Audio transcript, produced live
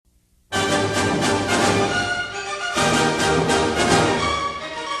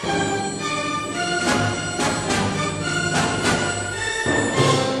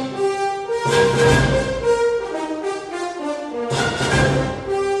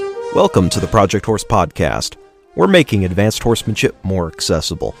Welcome to the Project Horse Podcast. We're making advanced horsemanship more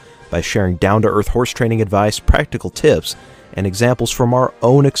accessible by sharing down-to-earth horse training advice, practical tips, and examples from our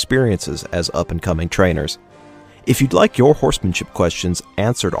own experiences as up-and-coming trainers. If you'd like your horsemanship questions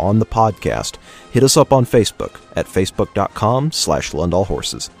answered on the podcast, hit us up on Facebook at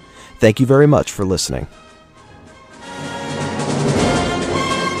facebook.com/LundallHorses. Thank you very much for listening.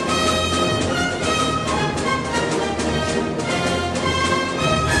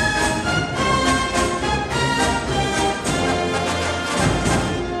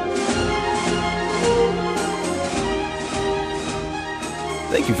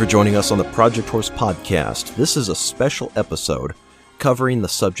 Thank you for joining us on the Project Horse Podcast. This is a special episode covering the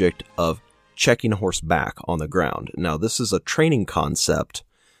subject of checking a horse back on the ground. Now, this is a training concept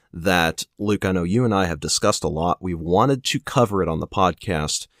that, Luke, I know you and I have discussed a lot. We wanted to cover it on the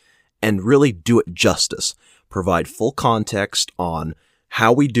podcast and really do it justice, provide full context on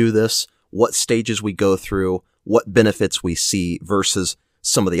how we do this, what stages we go through, what benefits we see versus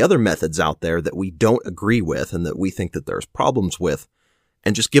some of the other methods out there that we don't agree with and that we think that there's problems with,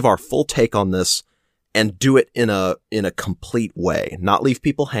 and just give our full take on this and do it in a complete way, not leave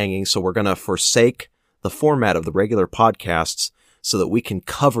people hanging. So we're going to forsake the format of the regular podcasts so that we can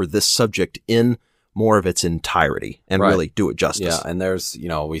cover this subject in more of its entirety and really do it justice. Yeah, and there's,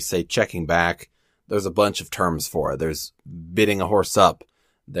 we say checking back. There's a bunch of terms for it. There's bidding a horse up.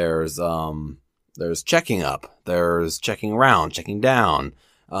 There's checking up. There's checking around, checking down.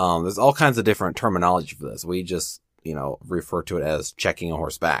 There's all kinds of different terminology for this. We just refer to it as checking a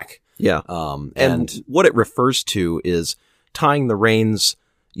horse back. Yeah. And what it refers to is tying the reins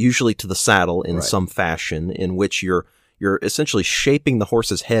usually to the saddle in some fashion in which you're essentially shaping the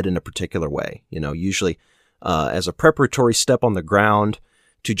horse's head in a particular way, usually as a preparatory step on the ground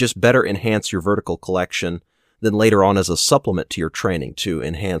to just better enhance your vertical collection, then later on as a supplement to your training to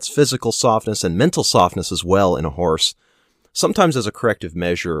enhance physical softness and mental softness as well in a horse, sometimes as a corrective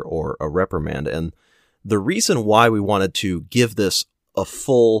measure or a reprimand. And the reason why we wanted to give this a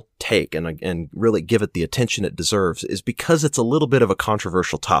full take and really give it the attention it deserves is because it's a little bit of a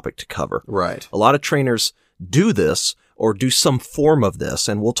controversial topic to cover. Right. A lot of trainers do this or do some form of this,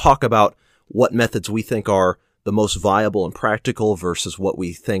 and we'll talk about what methods we think are the most viable and practical versus what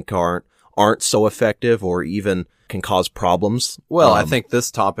we think aren't so effective or even can cause problems. Well, I think this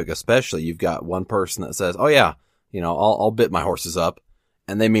topic especially, you've got one person that says, "Oh yeah, I'll bit my horses up,"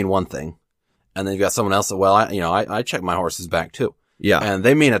 and they mean one thing. And then you've got someone else that, I check my horses back too. Yeah. And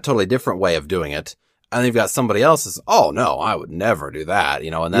they mean a totally different way of doing it. And then you've got somebody else that says, "Oh no, I would never do that."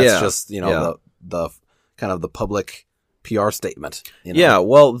 And that's just, the kind of the public PR statement. Yeah.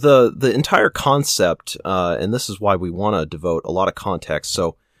 Well, the entire concept, and this is why we want to devote a lot of context.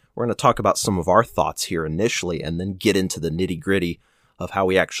 So we're going to talk about some of our thoughts here initially and then get into the nitty gritty of how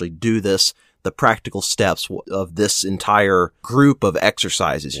we actually do this, the practical steps of this entire group of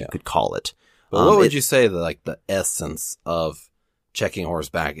exercises, you could call it. But what would you say the essence of checking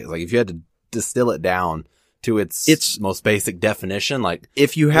horseback is? Like, if you had to distill it down to its most basic definition,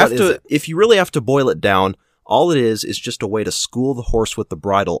 if you really have to boil it down, all it is just a way to school the horse with the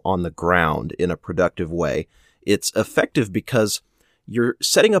bridle on the ground in a productive way. It's effective because you're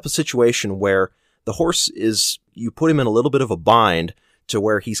setting up a situation where the horse you put him in a little bit of a bind to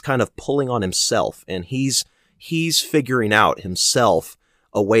where he's kind of pulling on himself and he's figuring out himself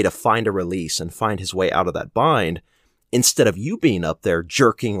a way to find a release and find his way out of that bind instead of you being up there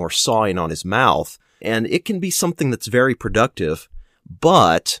jerking or sawing on his mouth. And it can be something that's very productive,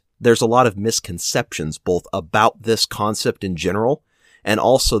 but there's a lot of misconceptions both about this concept in general, and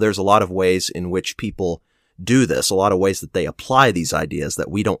also there's a lot of ways in which people do this, a lot of ways that they apply these ideas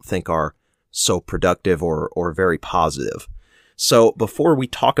that we don't think are so productive or very positive. So before we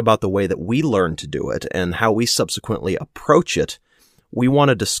talk about the way that we learn to do it and how we subsequently approach it, we want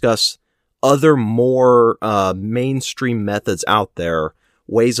to discuss other more mainstream methods out there,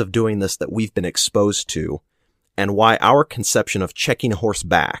 ways of doing this that we've been exposed to, and why our conception of checking a horse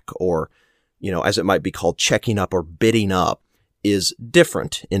back, or, as it might be called, checking up or bidding up, is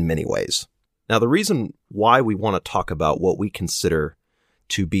different in many ways. Now, the reason why we want to talk about what we consider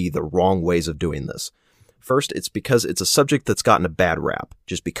to be the wrong ways of doing this, first, it's because it's a subject that's gotten a bad rap,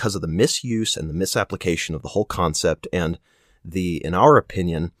 just because of the misuse and the misapplication of the whole concept and in our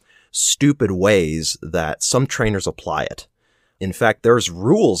opinion, stupid ways that some trainers apply it. In fact, there's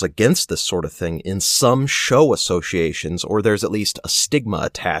rules against this sort of thing in some show associations, or there's at least a stigma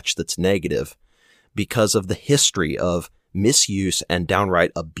attached that's negative because of the history of misuse and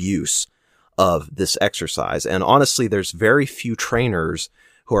downright abuse of this exercise. And honestly, there's very few trainers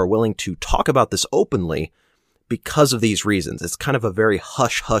who are willing to talk about this openly because of these reasons. It's kind of a very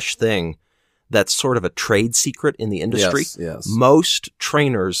hush-hush thing that's sort of a trade secret in the industry. Yes. Most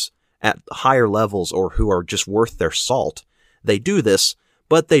trainers at higher levels or who are just worth their salt, they do this,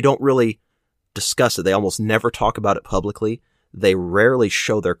 but they don't really discuss it. They almost never talk about it publicly. They rarely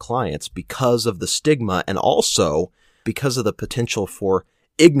show their clients because of the stigma and also because of the potential for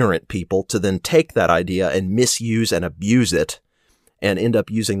ignorant people to then take that idea and misuse and abuse it and end up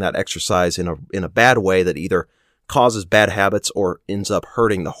using that exercise in a bad way that either causes bad habits or ends up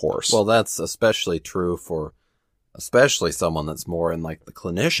hurting the horse. Well, that's especially true for especially someone that's more in like the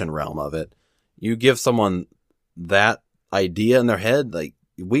clinician realm of it. You give someone that idea in their head, like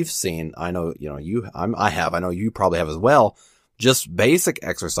we've seen, I know, you know, I know you probably have as well, just basic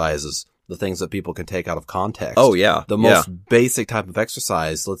exercises, the things that people can take out of context. Oh, yeah. The most basic type of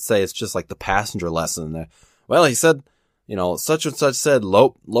exercise. Let's say it's just like the passenger lesson. Well, he said, you know, such and such said,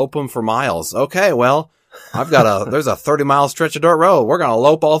 lope them for miles. Okay, well, there's a 30-mile stretch of dirt road. We're going to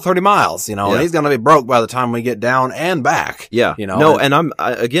lope all 30 miles, you know, and he's going to be broke by the time we get down and back. Yeah. You know, no, and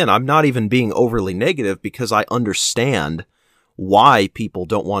I'm not even being overly negative because I understand why people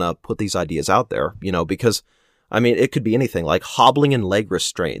don't want to put these ideas out there, you know, because I mean, it could be anything like hobbling and leg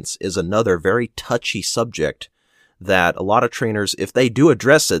restraints is another very touchy subject that a lot of trainers, if they do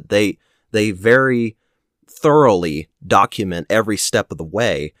address it, they very thoroughly document every step of the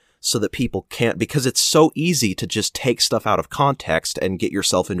way so that people can't, because it's so easy to just take stuff out of context and get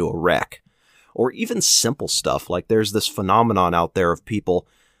yourself into a wreck. Or even simple stuff, like there's this phenomenon out there of people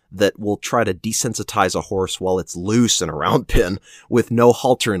that will try to desensitize a horse while it's loose in a round pen with no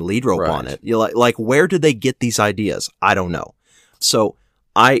halter and lead rope on it. You're like, where did they get these ideas? I don't know. So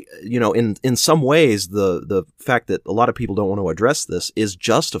in some ways, the fact that a lot of people don't want to address this is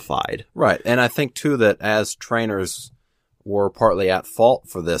justified. Right. And I think too that as trainers, we're partly at fault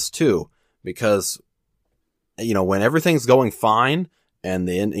for this too, because, you know, when everything's going fine and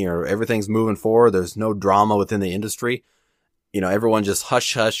everything's moving forward, there's no drama within the industry. You know, everyone just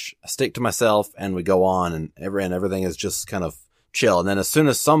hush, stick to myself, and we go on, and everything is just kind of chill. And then as soon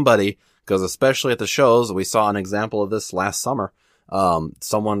as somebody, because especially at the shows, we saw an example of this last summer,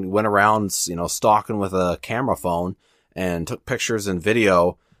 someone went around, you know, stalking with a camera phone and took pictures and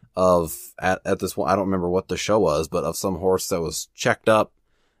video of, at this one, I don't remember what the show was, but of some horse that was checked up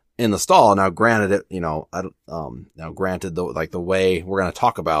in the stall. Now, granted, granted, the way we're going to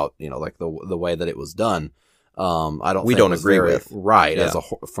talk about, you know, like the way that it was done. We don't agree with. Right. Yeah.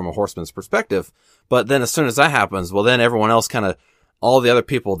 From a horseman's perspective. But then as soon as that happens, well, then everyone else all the other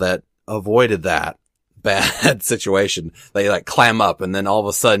people that avoided that bad situation, they like clam up, and then all of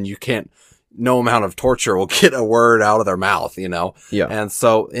a sudden no amount of torture will get a word out of their mouth, you know? Yeah. And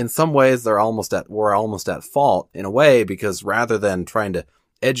so in some ways we're almost at fault in a way, because rather than trying to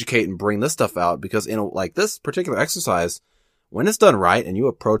educate and bring this stuff out, because like this particular exercise, when it's done right and you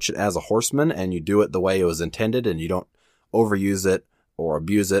approach it as a horseman and you do it the way it was intended and you don't overuse it or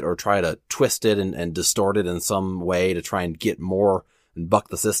abuse it or try to twist it and distort it in some way to try and get more and buck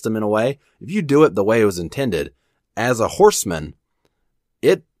the system in a way. If you do it the way it was intended as a horseman,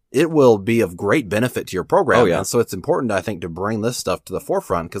 it will be of great benefit to your program. Oh, yeah. And so it's important, I think, to bring this stuff to the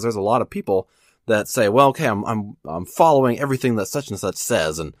forefront, because there's a lot of people that say, well, okay, I'm following everything that such and such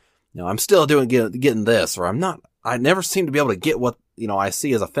says, and you know, I'm still getting this, or I never seem to be able to get what, you know, I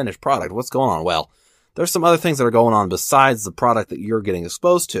see as a finished product. What's going on? Well, there's some other things that are going on besides the product that you're getting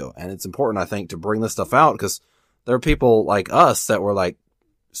exposed to. And it's important, I think, to bring this stuff out, because there are people like us that were like,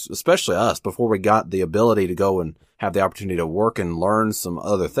 especially us, before we got the ability to go and have the opportunity to work and learn some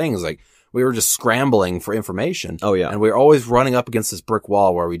other things. Like, we were just scrambling for information. Oh, yeah. And we were always running up against this brick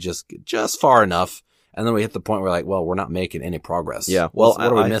wall where we just get just far enough. And then we hit the point where like, well, we're not making any progress. Yeah. Well,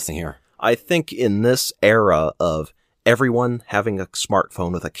 what are we missing here? I think in this era of everyone having a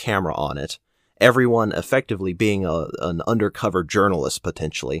smartphone with a camera on it, everyone effectively being an undercover journalist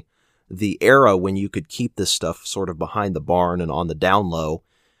potentially, the era when you could keep this stuff sort of behind the barn and on the down low,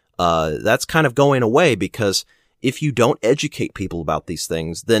 that's kind of going away, because if you don't educate people about these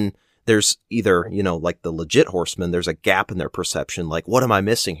things, then there's either, you know, like the legit horsemen, there's a gap in their perception, like, what am I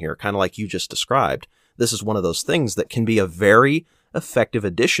missing here? Kind of like you just described. This is one of those things that can be a very effective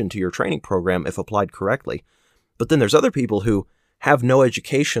addition to your training program if applied correctly. But then there's other people who have no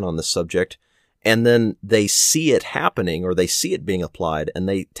education on this subject, and then they see it happening or they see it being applied, and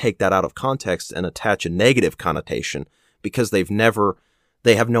they take that out of context and attach a negative connotation because they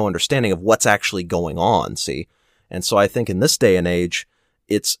have no understanding of what's actually going on, see? And so I think in this day and age,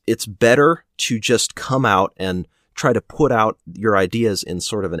 it's better to just come out and try to put out your ideas in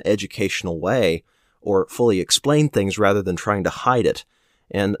sort of an educational way or fully explain things rather than trying to hide it.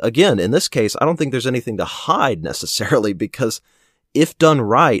 And again, in this case, I don't think there's anything to hide necessarily, because if done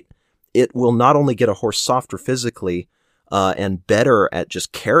right, it will not only get a horse softer physically and better at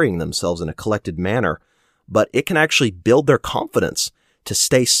just carrying themselves in a collected manner, but it can actually build their confidence to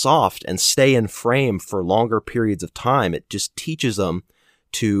stay soft and stay in frame for longer periods of time. It just teaches them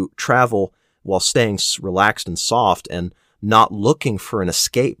to travel while staying relaxed and soft and not looking for an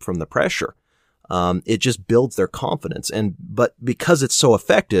escape from the pressure. It just builds their confidence. But because it's so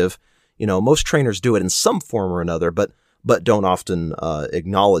effective, most trainers do it in some form or another, but don't often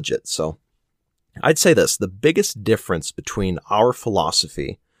acknowledge it. So I'd say this: the biggest difference between our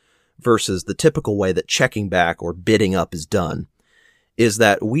philosophy versus the typical way that checking back or bidding up is done is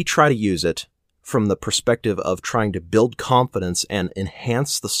that we try to use it from the perspective of trying to build confidence and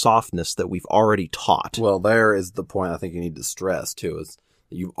enhance the softness that we've already taught. Well, there is the point I think you need to stress too, is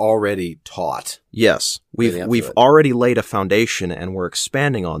that you've already taught. Yes, we've already laid a foundation and we're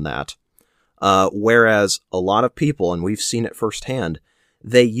expanding on that. Whereas a lot of people, and we've seen it firsthand,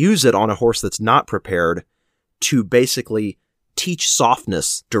 they use it on a horse that's not prepared to basically teach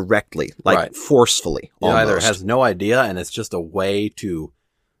softness directly, like forcefully. It either has no idea and it's just a way to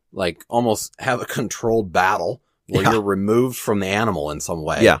almost have a controlled battle where you're removed from the animal in some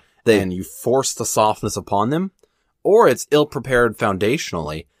way. Yeah. And you force the softness upon them, or it's ill-prepared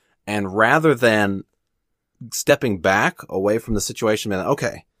foundationally. And rather than stepping back away from the situation, being like,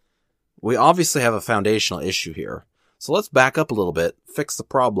 okay, we obviously have a foundational issue here. So let's back up a little bit, fix the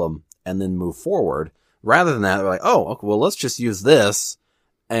problem, and then move forward. Rather than that, they're like, oh, okay, well, let's just use this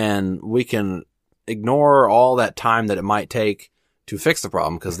and we can ignore all that time that it might take to fix the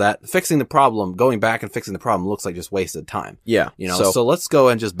problem, because that fixing the problem, going back and fixing the problem looks like just wasted time. Yeah. So let's go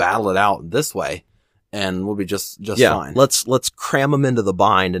and just battle it out this way and we'll be just fine. Let's cram them into the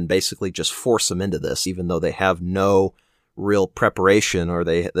bind and basically just force them into this, even though they have no real preparation or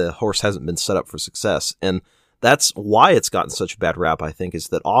the horse hasn't been set up for success. And that's why it's gotten such a bad rap, I think, is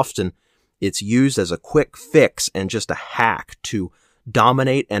that often it's used as a quick fix and just a hack to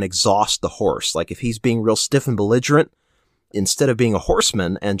dominate and exhaust the horse. Like if he's being real stiff and belligerent, instead of being a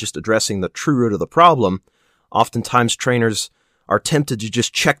horseman and just addressing the true root of the problem, oftentimes trainers are tempted to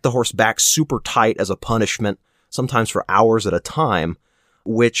just check the horse back super tight as a punishment, sometimes for hours at a time,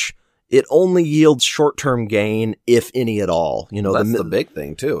 which it only yields short-term gain, if any at all. That's the big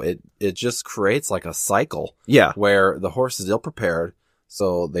thing too. It just creates like a cycle. Yeah. Where the horse is ill-prepared,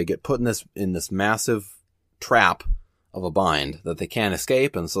 so they get put in this massive trap of a bind that they can't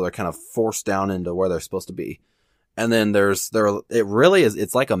escape, and so they're kind of forced down into where they're supposed to be. And then it really is,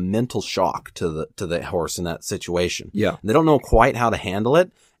 it's like a mental shock to the horse in that situation. Yeah. They don't know quite how to handle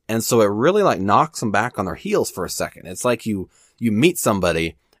it. And so it really knocks them back on their heels for a second. It's like you meet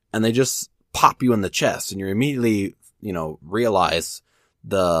somebody and they just pop you in the chest and you immediately, realize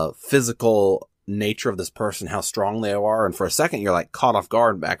the physical nature of this person, how strong they are. And for a second, you're caught off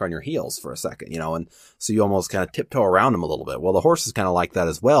guard back on your heels for a second, and so you almost kind of tiptoe around them a little bit. Well, the horse is kind of like that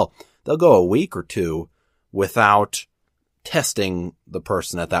as well. They'll go a week or two without testing the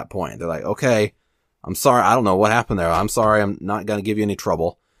person at that point. They're like, okay, I'm sorry. I don't know what happened there. I'm sorry. I'm not going to give you any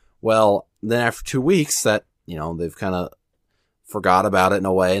trouble. Well, then after 2 weeks that, they've kind of forgot about it in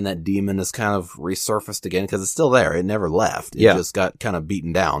a way, and that demon is kind of resurfaced again because it's still there. It never left. It just got kind of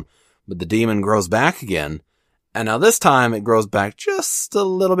beaten down, but the demon grows back again. And now this time it grows back just a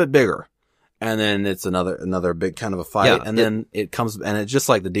little bit bigger. And then it's another big kind of a fight. Yeah, and then it comes, and it's just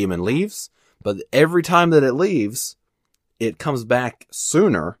like the demon leaves. But every time that it leaves, it comes back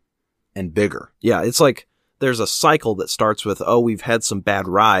sooner and bigger. Yeah, it's like there's a cycle that starts with, oh, we've had some bad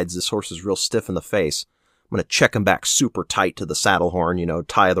rides. This horse is real stiff in the face. I'm going to check him back super tight to the saddle horn,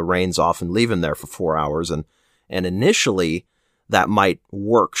 tie the reins off and leave him there for 4 hours. And initially that might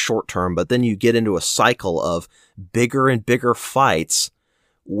work short term, but then you get into a cycle of bigger and bigger fights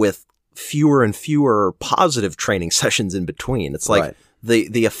with fewer and fewer positive training sessions in between. It's like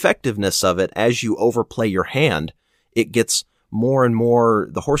the effectiveness of it, as you overplay your hand, it gets more and more,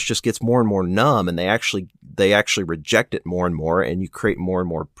 the horse just gets more and more numb, and they actually reject it more and more, and you create more and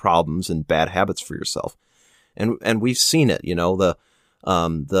more problems and bad habits for yourself. And we've seen it,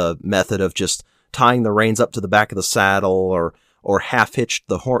 the method of just tying the reins up to the back of the saddle or half hitched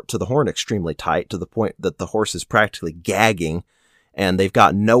the horn to the horn extremely tight to the point that the horse is practically gagging and they've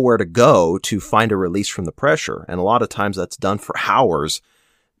got nowhere to go to find a release from the pressure. And a lot of times that's done for hours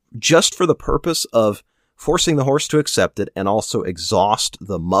just for the purpose of forcing the horse to accept it and also exhaust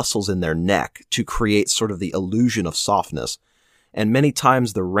the muscles in their neck to create sort of the illusion of softness. And many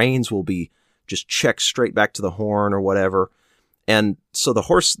times the reins will be just checked straight back to the horn or whatever. And so the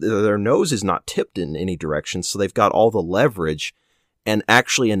horse, their nose is not tipped in any direction. So they've got all the leverage and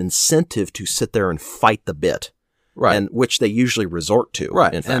actually an incentive to sit there and fight the bit. Right. And which they usually resort to.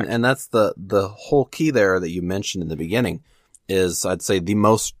 Right. In fact. And that's the whole key there that you mentioned in the beginning is, I'd say, the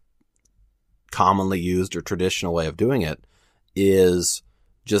most commonly used or traditional way of doing it is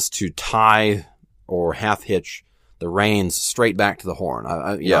just to tie or half hitch the reins straight back to the horn.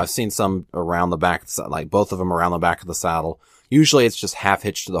 I've seen some around the back, like both of them around the back of the saddle. Usually it's just half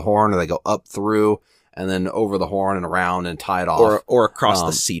hitched to the horn, or they go up through and then over the horn and around and tie it off. Or across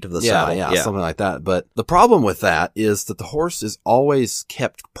the seat of the saddle. Yeah, something like that. But the problem with that is that the horse is always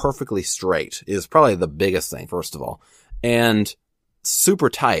kept perfectly straight, is probably the biggest thing, first of all. And super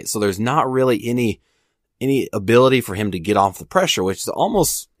tight. So there's not really any ability for him to get off the pressure, which is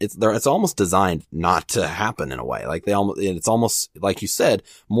almost, it's almost designed not to happen in a way. Like it's almost, like you said,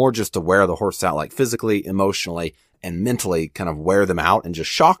 more just to wear the horse out, like physically, emotionally, and mentally kind of wear them out and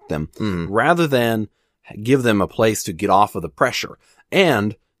just shock them rather than give them a place to get off of the pressure.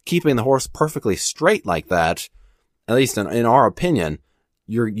 And keeping the horse perfectly straight like that, at least in our opinion,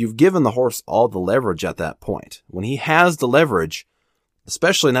 you've given the horse all the leverage at that point. When he has the leverage,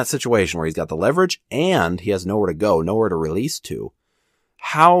 especially in that situation where he's got the leverage and he has nowhere to go, nowhere to release to,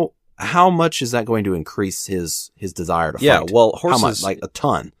 how much is that going to increase his desire to fight? Yeah, well, horses... How much? Like a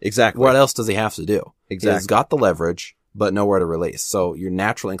ton. Exactly. What else does he have to do? Exactly. He's got the leverage, but nowhere to release. So your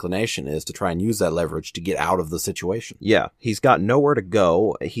natural inclination is to try and use that leverage to get out of the situation. Yeah, he's got nowhere to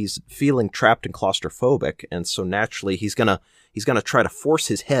go. He's feeling trapped and claustrophobic, and so naturally he's gonna try to force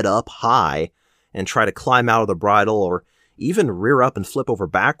his head up high and try to climb out of the bridle, or even rear up and flip over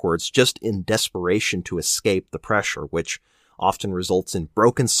backwards, just in desperation to escape the pressure, which often results in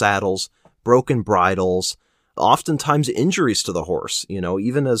broken saddles, broken bridles, oftentimes injuries to the horse,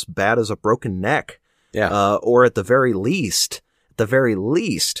 even as bad as a broken neck. Yeah. Or at the very least,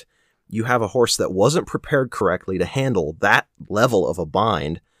 you have a horse that wasn't prepared correctly to handle that level of a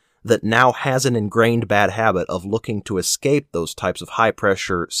bind, that now has an ingrained bad habit of looking to escape those types of high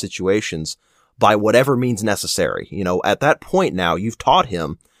pressure situations by whatever means necessary. At that point now, you've taught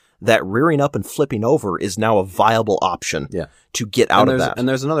him that rearing up and flipping over is now a viable option to get out of that. And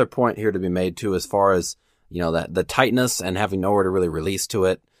there's another point here to be made too, as far as, that the tightness and having nowhere to really release to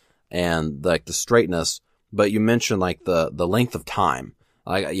it, and like the straightness. But you mentioned like the length of time,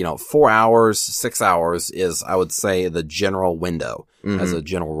 like, 4 hours, 6 hours is, I would say, the general window as a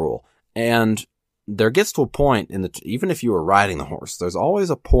general rule. And there gets to a point even if you were riding the horse, there's always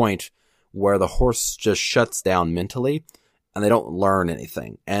a point where the horse just shuts down mentally and they don't learn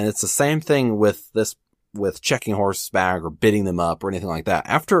anything. And it's the same thing with checking horseback or bidding them up or anything like that.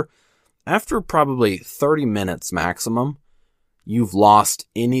 After probably 30 minutes maximum, you've lost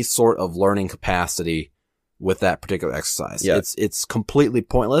any sort of learning capacity with that particular exercise. Yeah. It's completely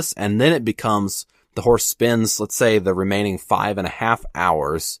pointless. And then it becomes, the horse spends, let's say, the remaining 5.5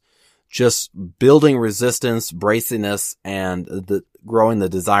 hours just building resistance, braciness, and growing the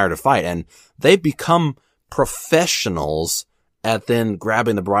desire to fight. And they become professionals at then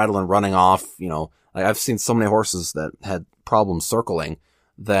grabbing the bridle and running off. Like I've seen so many horses that had problems circling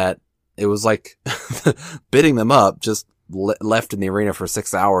that it was like bidding them up, just left in the arena for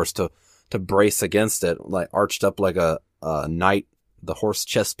 6 hours to brace against it, like arched up like a knight, the horse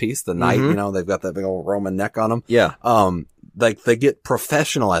chess piece, the knight, they've got that big old Roman neck on them. Yeah. Like they get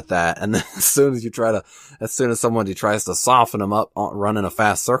professional at that. And then as soon as somebody tries to soften them up, running a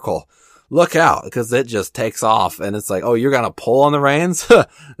fast circle, look out, because it just takes off. And it's like, oh, you're going to pull on the reins?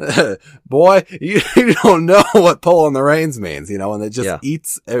 Boy, you don't know what pull on the reins means, and it just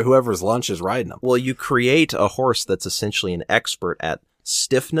eats whoever's lunch is riding them. Well, you create a horse that's essentially an expert at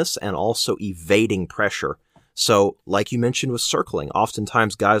stiffness and also evading pressure. So, like you mentioned with circling,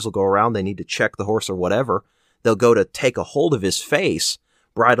 oftentimes guys will go around, they need to check the horse or whatever. They'll go to take a hold of his face,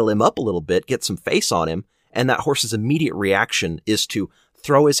 bridle him up a little bit, get some face on him, and that horse's immediate reaction is to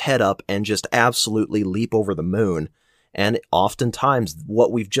throw his head up and just absolutely leap over the moon. And oftentimes,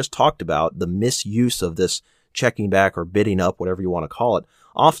 what we've just talked about, the misuse of this checking back or bidding up, whatever you want to call it,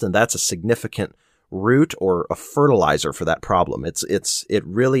 often that's a significant root or a fertilizer for that problem. It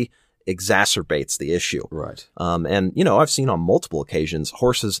really exacerbates the issue. Right. And I've seen on multiple occasions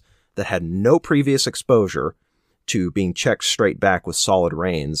horses that had no previous exposure to being checked straight back with solid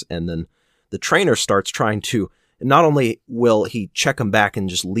reins, and then the trainer starts trying to, not only will he check them back and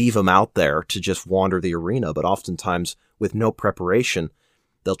just leave them out there to just wander the arena, but oftentimes with no preparation,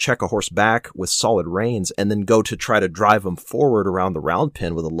 they'll check a horse back with solid reins and then go to try to drive them forward around the round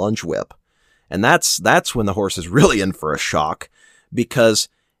pen with a lunge whip. And that's when the horse is really in for a shock, because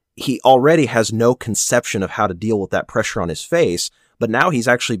he already has no conception of how to deal with that pressure on his face. But now he's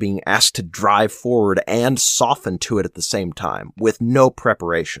actually being asked to drive forward and soften to it at the same time with no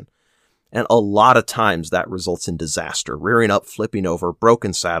preparation. And a lot of times that results in disaster, rearing up, flipping over,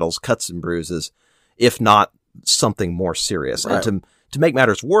 broken saddles, cuts and bruises, if not something more serious. Right. And to make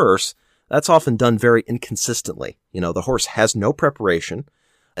matters worse, that's often done very inconsistently. The horse has no preparation,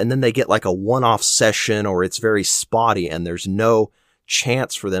 and then they get like a one-off session, or it's very spotty, and there's no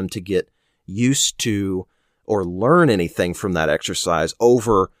chance for them to get used to or learn anything from that exercise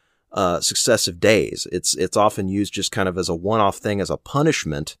over successive days. It's often used just kind of as a one-off thing, as a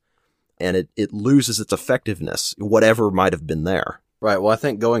punishment, and it loses its effectiveness, whatever might have been there. Right. Well, I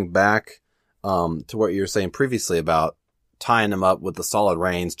think going back to what you were saying previously about tying them up with the solid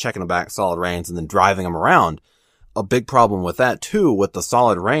reins, checking them back solid reins, and then driving them around, a big problem with that too, with the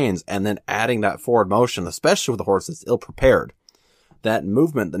solid reins, and then adding that forward motion, especially with the horse that's ill-prepared. That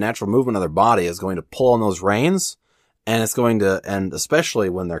movement, the natural movement of their body, is going to pull on those reins, and it's going to, and especially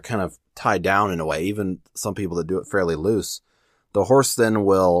when they're kind of tied down in a way, even some people that do it fairly loose, the horse then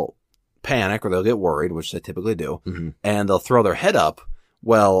will panic, or they'll get worried, which they typically do, and they'll throw their head up.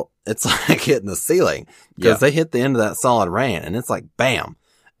 Well, it's like hitting the ceiling, because they hit the end of that solid rein, and it's like bam.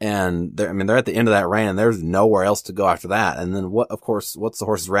 And they're at the end of that rein, and there's nowhere else to go after that. And then what's the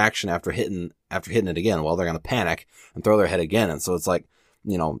horse's reaction after hitting it again? Well, they're going to panic and throw their head again. And so it's like,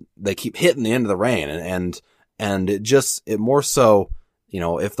 they keep hitting the end of the rein, and it more so,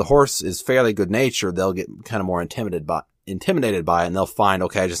 if the horse is fairly good natured, they'll get kind of more intimidated by it, and they'll find,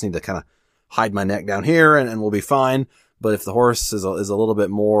 okay, I just need to kind of hide my neck down here and we'll be fine. But if the horse is a little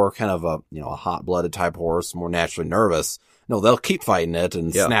bit more kind of a hot-blooded type horse, more naturally nervous, they'll keep fighting it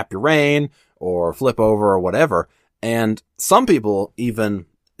and snap your rein or flip over or whatever. And some people, even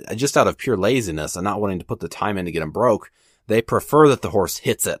just out of pure laziness and not wanting to put the time in to get them broke, they prefer that the horse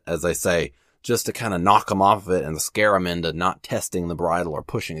hits it, as they say, just to kind of knock them off of it and scare them into not testing the bridle or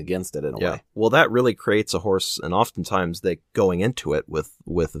pushing against it in a way. Well, that really creates a horse, and oftentimes they going into it with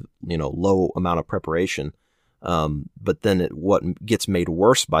low amount of preparation. But then what gets made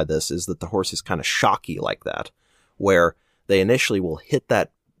worse by this is that the horse is kind of shocky like that, where they initially will hit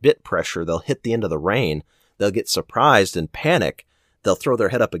that bit pressure, they'll hit the end of the rein, they'll get surprised and panic, they'll throw their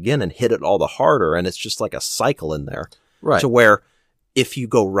head up again and hit it all the harder, and it's just like a cycle in there. Right. To where if you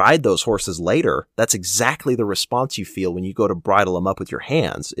go ride those horses later, that's exactly the response you feel when you go to bridle them up with your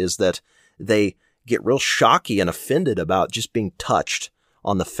hands, is that they get real shocky and offended about just being touched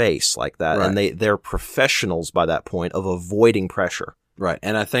on the face like that. Right. And they're professionals by that point of avoiding pressure. Right.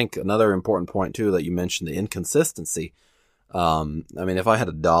 And I think another important point too, that you mentioned, the inconsistency. If I had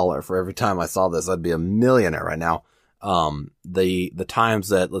 $1 for every time I saw this, I'd be a millionaire right now. The times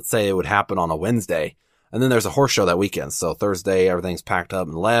that, let's say, it would happen on a Wednesday, and then there's a horse show that weekend. So Thursday, everything's packed up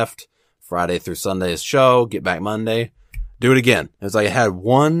and left. Friday through Sunday's show, get back Monday, do it again. It's like I had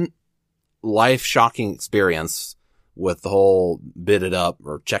one life shocking experience with the whole bid it up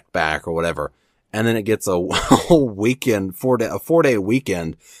or check back or whatever. And then it gets a whole weekend, a 4-day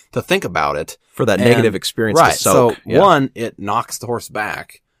weekend to think about it. For that negative experience right, to soak. So one, it knocks the horse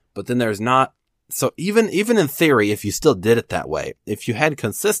back, but then there's not, so even in theory, if you still did it that way, if you had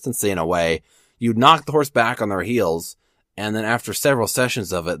consistency in a way, you'd knock the horse back on their heels, and then after several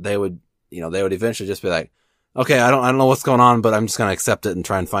sessions of it, they would eventually just be like, okay, I don't know what's going on, but I'm just going to accept it and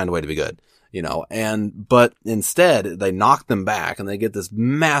try and find a way to be good, but instead they knock them back and they get this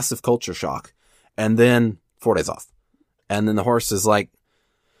massive culture shock, and then 4 days off. And then the horse is like,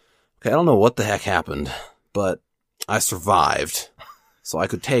 okay, I don't know what the heck happened, but I survived, so I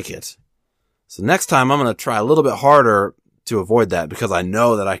could take it. So next time I'm going to try a little bit harder to avoid that, because I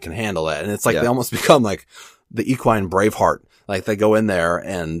know that I can handle it. And it's like they almost become like the equine Braveheart. Like they go in there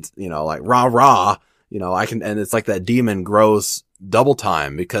and, like rah, rah, and it's like that demon grows double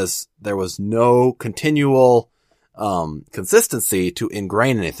time, because there was no continual, consistency to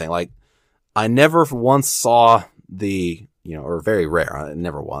ingrain anything. Like I never once saw or very rare,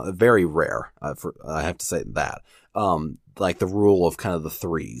 very rare, I have to say that, like the rule of kind of the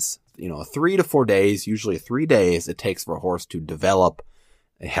threes, 3 to 4 days, usually 3 days it takes for a horse to develop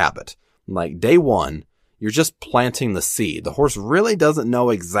a habit. Like day one, you're just planting the seed. The horse really doesn't know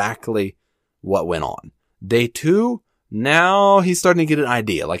exactly what went on. Day two, now he's starting to get an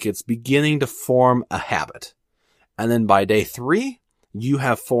idea, like it's beginning to form a habit. And then by day 3, you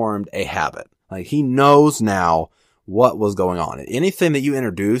have formed a habit. Like he knows now what was going on. Anything that you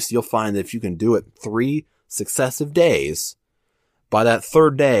introduce, you'll find that if you can do it 3 successive days, by that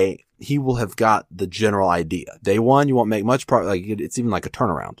 3rd day, he will have got the general idea. Day 1, you won't make much progress. Like it's even like a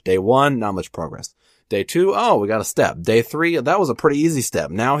turnaround. Day 1, not much progress. Day 2, oh, we got a step. Day 3, that was a pretty easy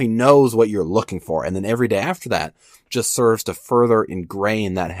step. Now he knows what you're looking for. And then every day after that just serves to further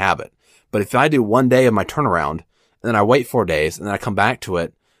ingrain that habit. But if I do 1 day of my turnaround and then I wait 4 days and then I come back to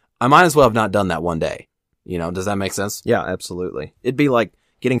it, I might as well have not done that 1 day. Does that make sense? Yeah, absolutely. It'd be like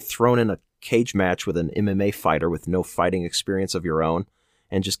getting thrown in a cage match with an MMA fighter with no fighting experience of your own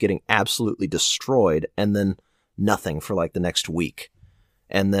and just getting absolutely destroyed and then nothing for like the next week.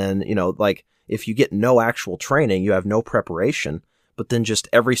 And then, if you get no actual training, you have no preparation, but then just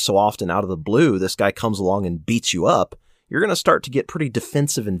every so often out of the blue, this guy comes along and beats you up, you're going to start to get pretty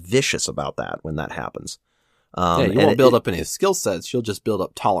defensive and vicious about that when that happens. You won't build up any skill sets. You'll just build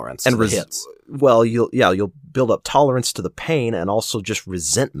up tolerance to the hits. Well, you'll build up tolerance to the pain and also just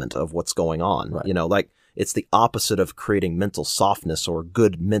resentment of what's going on. Right. It's the opposite of creating mental softness or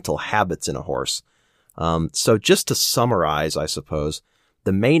good mental habits in a horse. So just to summarize, I suppose,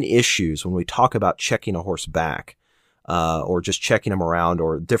 the main issues when we talk about checking a horse back, or just checking him around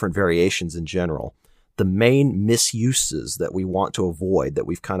or different variations in general, the main misuses that we want to avoid that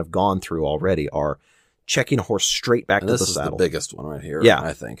we've kind of gone through already are checking a horse straight back to the saddle. This is the biggest one right here, yeah,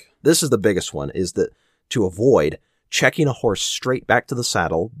 I think. This is the biggest one, is that to avoid checking a horse straight back to the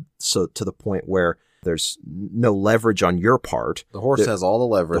saddle, so to the point where there's no leverage on your part. The horse has all the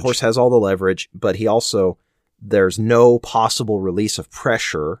leverage. The horse has all the leverage, but there's no possible release of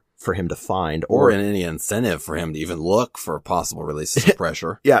pressure for him to find. Or any incentive for him to even look for possible releases of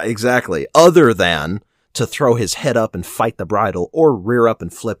pressure. Yeah, exactly. Other than to throw his head up and fight the bridle or rear up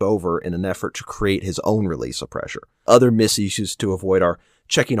and flip over in an effort to create his own release of pressure. Other misissues to avoid are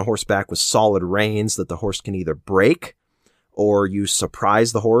checking a horse back with solid reins that the horse can either break, or you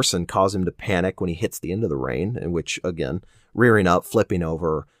surprise the horse and cause him to panic when he hits the end of the rein, in which, again, rearing up, flipping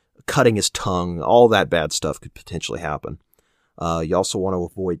over, cutting his tongue, all that bad stuff could potentially happen. You also want to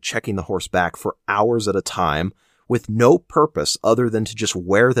avoid checking the horse back for hours at a time with no purpose other than to just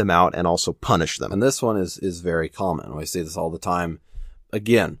wear them out and also punish them. And this one is very common. We see this all the time.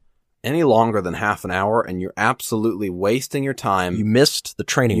 Again, any longer than half an hour and you're absolutely wasting your time. You missed the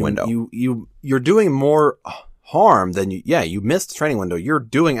training window. You're doing more harm than you missed the training window. You're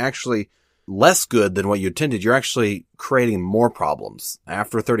doing actually less good than what you intended. You're actually creating more problems.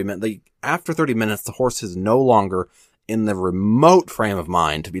 After 30 minutes, the horse is no longer in the remote frame of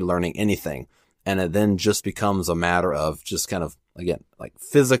mind to be learning anything. And it then just becomes a matter of just kind of, again, like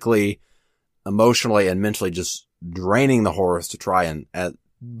physically, emotionally, and mentally just draining the horse to try and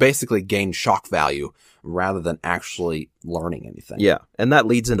basically gain shock value rather than actually learning anything. Yeah. And that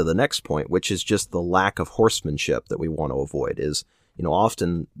leads into the next point, which is just the lack of horsemanship that we want to avoid. Is,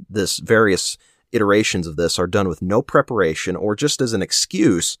 often this various iterations of this are done with no preparation or just as an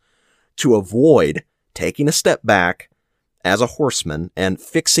excuse to avoid taking a step back as a horseman and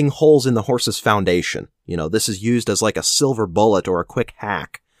fixing holes in the horse's foundation. This is used as like a silver bullet or a quick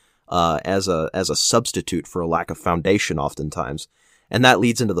hack, as a substitute for a lack of foundation oftentimes. And that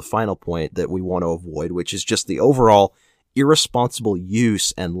leads into the final point that we want to avoid, which is just the overall irresponsible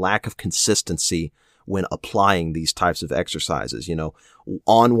use and lack of consistency when applying these types of exercises.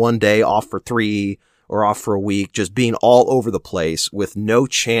 On 1 day, off for 3, or off for a week, just being all over the place with no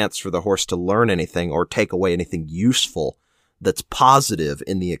chance for the horse to learn anything or take away anything useful that's positive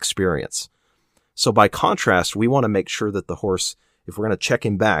in the experience. So by contrast, we want to make sure that the horse, if we're going to check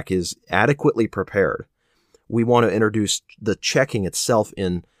him back, is adequately prepared. We want to introduce the checking itself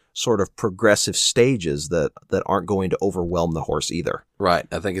in sort of progressive stages that aren't going to overwhelm the horse either. Right.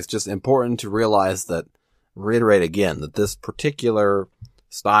 I think it's just important to reiterate again, that this particular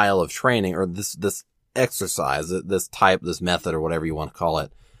style of training, or this exercise, this method, or whatever you want to call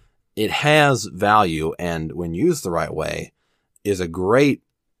it, it has value, and when used the right way, is a great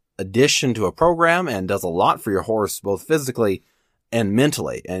addition to a program and does a lot for your horse, both physically and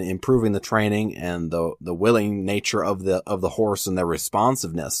mentally, and improving the training and the willing nature of the horse and their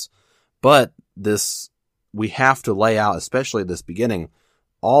responsiveness. But we have to lay out, especially at this beginning,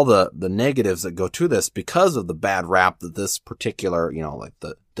 all the negatives that go to this because of the bad rap that this particular, like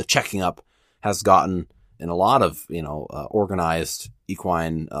the checking up has gotten in a lot of, organized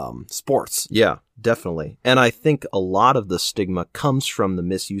equine sports. Yeah, definitely. And I think a lot of the stigma comes from the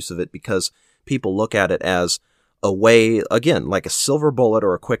misuse of it because people look at it as a way, again, like a silver bullet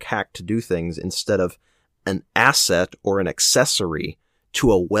or a quick hack to do things instead of an asset or an accessory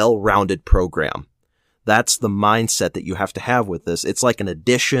to a well-rounded program. That's the mindset that you have to have with this. It's like an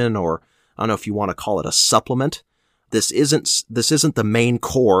addition, or I don't know if you want to call it a supplement. This isn't the main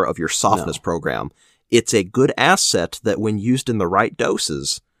core of your softness program. It's a good asset that when used in the right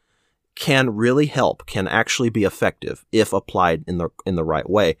doses can really help, can actually be effective if applied in the right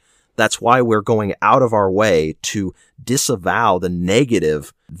way. That's why we're going out of our way to disavow the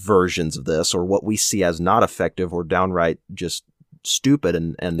negative versions of this, or what we see as not effective or downright just stupid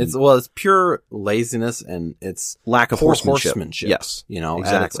and it's pure laziness, and it's lack of poor horsemanship. Yes, at its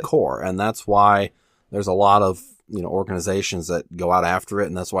exactly. core. And that's why there's a lot of, organizations that go out after it.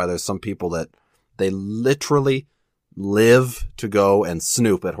 And that's why there's some people that they literally live to go and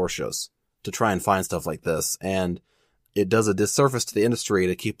snoop at horse shows to try and find stuff like this. And it does a disservice to the industry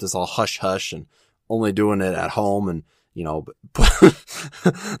to keep this all hush hush and only doing it at home and,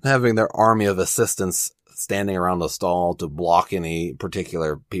 having their army of assistants standing around the stall to block any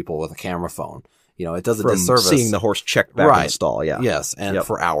particular people with a camera phone. It does a From disservice. seeing the horse checked back in the stall. Yeah. Yes. And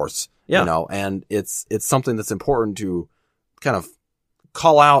for hours, and it's something that's important to kind of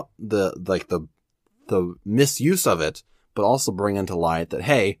call out the misuse of it, but also bring into light that,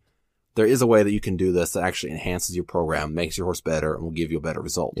 hey, there is a way that you can do this that actually enhances your program, makes your horse better, and will give you a better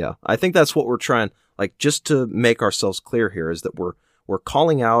result. Yeah. I think that's what we're trying, just to make ourselves clear here, is that we're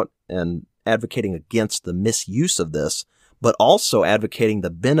calling out and advocating against the misuse of this, but also advocating the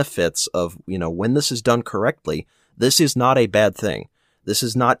benefits of, when this is done correctly, this is not a bad thing. This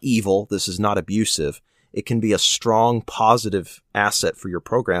is not evil. This is not abusive. It can be a strong, positive asset for your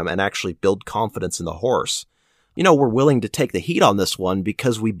program and actually build confidence in the horse. We're willing to take the heat on this one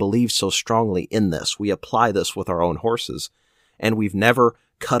because we believe so strongly in this. We apply this with our own horses, and we've never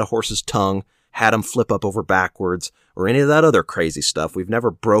cut a horse's tongue, had him flip up over backwards, or any of that other crazy stuff. We've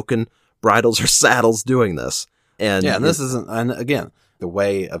never broken bridles or saddles doing this. And this isn't, and again, the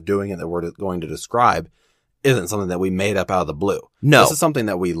way of doing it that we're going to describe isn't something that we made up out of the blue. No. This is something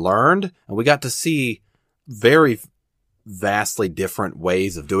that we learned, and we got to see very vastly different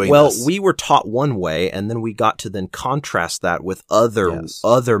ways of doing this. Well, we were taught one way, and then we got to then contrast that with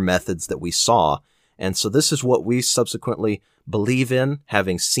other methods that we saw. And so this is what we subsequently believe in,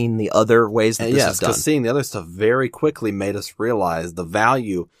 having seen the other ways that this is done. Because seeing the other stuff very quickly made us realize the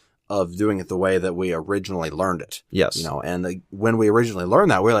value of doing it the way that we originally learned it. Yes. And when we originally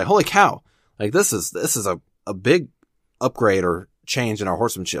learned that, we were like, holy cow, this is a big upgrade or change in our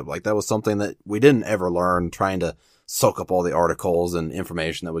horsemanship. That was something that we didn't ever learn, trying to soak up all the articles and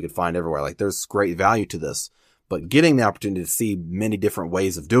information that we could find everywhere. There's great value to this, but getting the opportunity to see many different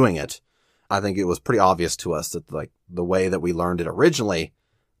ways of doing it, I think it was pretty obvious to us that the way that we learned it originally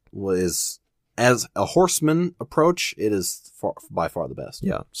was, as a horseman approach, it is by far the best.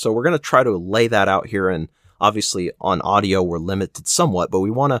 Yeah. So we're going to try to lay that out here, and obviously on audio we're limited somewhat, but we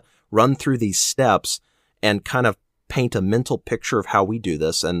want to run through these steps and kind of paint a mental picture of how we do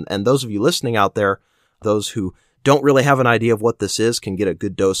this. And those of you listening out there, those who don't really have an idea of what this is, can get a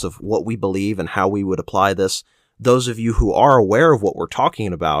good dose of what we believe and how we would apply this. Those of you who are aware of what we're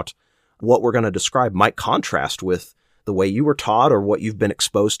talking about, what we're going to describe might contrast with the way you were taught or what you've been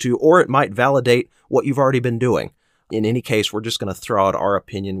exposed to, or it might validate what you've already been doing. In any case, we're just going to throw out our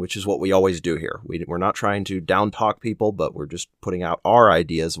opinion, which is what we always do here. We're not trying to down talk people, but we're just putting out our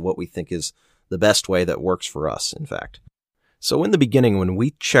ideas of what we think is the best way that works for us, in fact. So in the beginning, when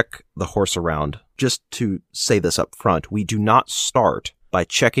we check the horse around, just to say this up front, we do not start by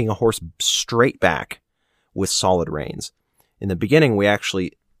checking a horse straight back with solid reins. In the beginning, we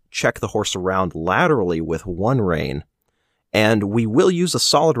actually check the horse around laterally with one rein, and we will use a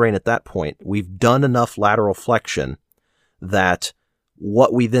solid rein at that point. We've done enough lateral flexion that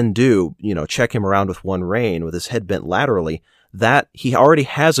what we then do, check him around with one rein with his head bent laterally, that he already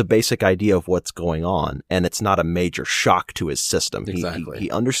has a basic idea of what's going on, and it's not a major shock to his system. Exactly.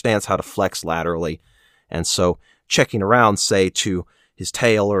 He understands how to flex laterally, and so checking around, say, to his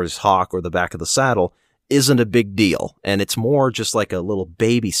tail or his hock or the back of the saddle isn't a big deal, and it's more just like a little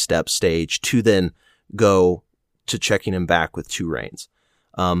baby step stage to then go to checking him back with two reins.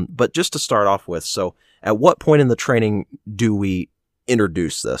 But just to start off with, so at what point in the training do we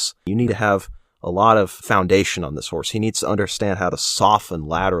introduce this? You need to have a lot of foundation on this horse. He needs to understand how to soften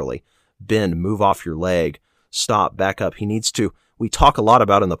laterally, bend, move off your leg, stop, back up. He needs to, we talk a lot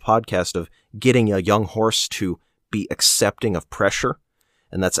about in the podcast of getting a young horse to be accepting of pressure.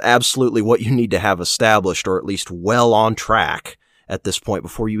 And that's absolutely what you need to have established, or at least well on track at this point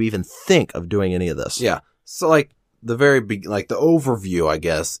before you even think of doing any of this. Yeah. So the overview, I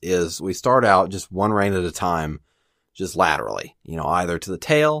guess, is we start out just one rein at a time, just laterally, either to the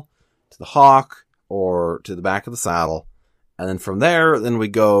tail, to the hock, or to the back of the saddle. And then from there, we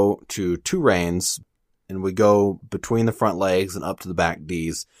go to two reins, and we go between the front legs and up to the back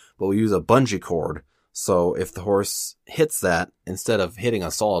Ds, but we use a bungee cord. So if the horse hits that, instead of hitting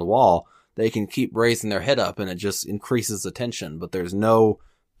a solid wall, they can keep raising their head up, and it just increases the tension, but there's no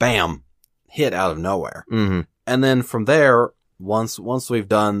bam hit out of nowhere. Mm-hmm. And then from there, once we've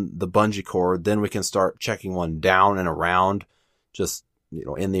done the bungee cord, then we can start checking one down and around, just,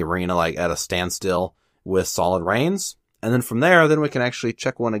 in the arena, like at a standstill with solid reins. And then from there, then we can actually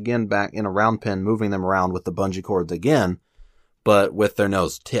check one again back in a round pen, moving them around with the bungee cords again, but with their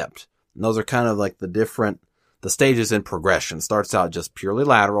nose tipped. And those are kind of like the stages in progression. Starts out just purely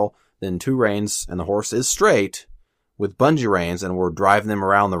lateral, then 2 reins, and the horse is straight with bungee reins, and we're driving them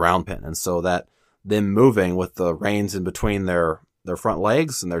around the round pen. And so that them moving with the reins in between their front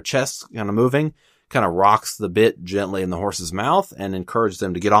legs and their chests kind of moving, kind of rocks the bit gently in the horse's mouth and encourages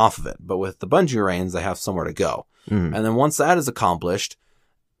them to get off of it. But with the bungee reins, they have somewhere to go. And then once that is accomplished,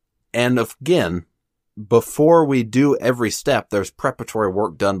 and again, before we do every step, there's preparatory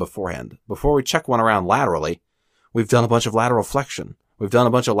work done beforehand. Before we check one around laterally, we've done a bunch of lateral flexion. We've done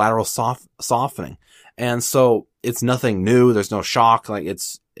a bunch of lateral softening. And so it's nothing new. There's no shock. Like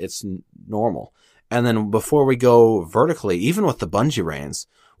it's normal. And then before we go vertically, even with the bungee reins,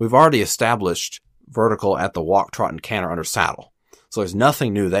 we've already established vertical at the walk, trot, and canter under saddle. So there's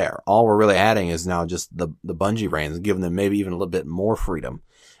nothing new there. All we're really adding is now just the bungee reins and giving them maybe even a little bit more freedom.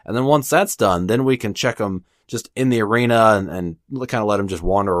 And then once that's done, then we can check them just in the arena and kind of let them just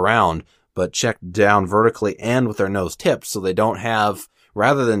wander around, but check down vertically and with their nose tipped, so they don't have,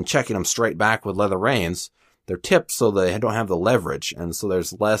 rather than checking them straight back with leather reins, they're tipped so they don't have the leverage. And so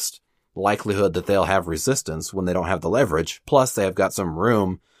there's less likelihood that they'll have resistance when they don't have the leverage. Plus they have got some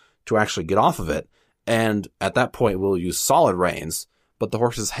room to actually get off of it. And at that point, we'll use solid reins, but the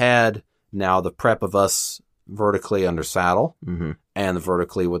horses had now the prep of us vertically under saddle and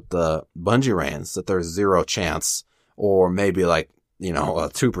vertically with the bungee reins, that there's 0 chance, or maybe like, a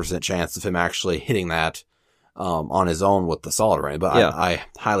 2% chance of him actually hitting that on his own with the solid rein. But I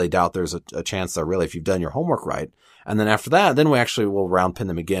highly doubt there's a chance there, really, if you've done your homework right. And then after that, then we actually will round pin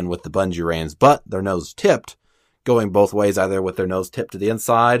them again with the bungee reins, but their nose tipped, going both ways, either with their nose tipped to the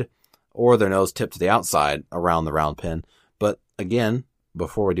inside or their nose tipped to the outside around the round pin. But again,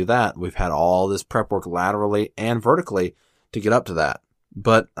 before we do that, we've had all this prep work laterally and vertically to get up to that.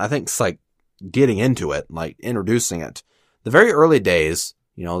 But I think it's like getting into it, like introducing it. The very early days,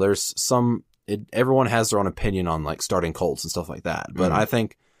 there's everyone has their own opinion on like starting colts and stuff like that. But I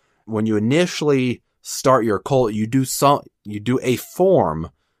think when you initially start your colt, you do a form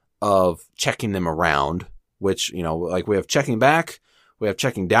of checking them around, which, like we have checking back, we have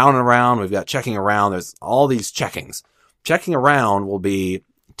checking down and around, we've got checking around. There's all these checkings. Checking around will be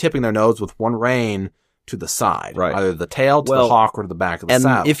tipping their nose with one rein to the side, right? Either the tail to the hock or to the back of the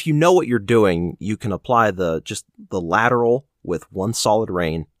saddle. And if you know what you're doing, you can apply the lateral with one solid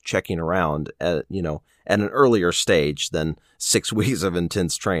rein, checking around at an earlier stage than 6 weeks of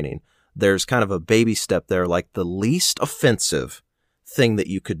intense training. There's kind of a baby step there. Like the least offensive thing that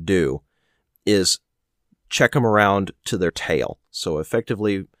you could do is check them around to their tail. So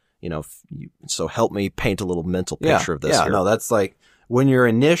effectively, so help me paint a little mental picture of this here. No, that's like when you're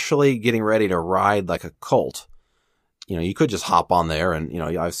initially getting ready to ride like a colt, you could just hop on there and,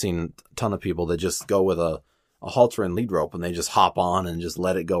 I've seen a ton of people that just go with a halter and lead rope and they just hop on and just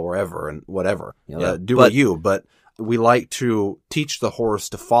let it go wherever and whatever. But we like to teach the horse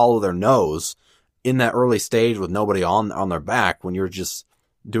to follow their nose in that early stage with nobody on their back, when you're just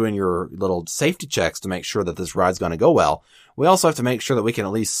doing your little safety checks to make sure that this ride's going to go well. We also have to make sure that we can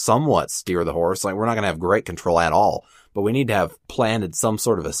at least somewhat steer the horse. Like, we're not going to have great control at all, but we need to have planted some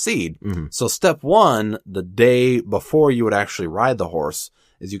sort of a seed. So step 1, the day before you would actually ride the horse,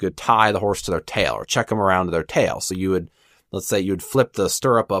 is you could tie the horse to their tail or check them around to their tail. So let's say you would flip the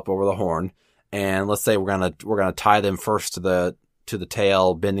stirrup up over the horn, and let's say we're going to tie them first to the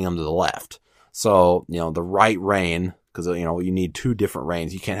tail, bending them to the left. So, the right rein, because, you need 2 different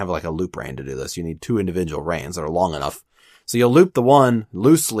reins. You can't have like a loop rein to do this. You need 2 individual reins that are long enough. So you'll loop the one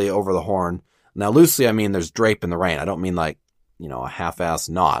loosely over the horn. Now, loosely, I mean there's drape in the rein. I don't mean like, a half-ass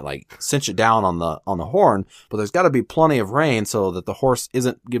knot. Like, cinch it down on the horn, but there's got to be plenty of rein so that the horse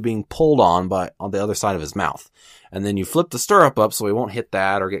isn't being pulled on the other side of his mouth. And then you flip the stirrup up so he won't hit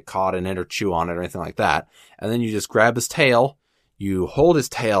that or get caught in it or chew on it or anything like that. And then you just grab his tail, you hold his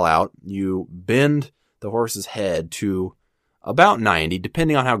tail out, you bend the horse's head to about 90,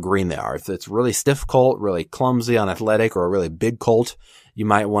 depending on how green they are. If it's really stiff colt, really clumsy, unathletic, or a really big colt, you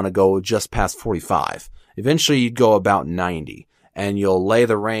might want to go just past 45. Eventually, you'd go about 90, and you'll lay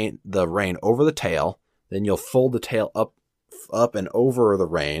the rein over the tail. Then you'll fold the tail up and over the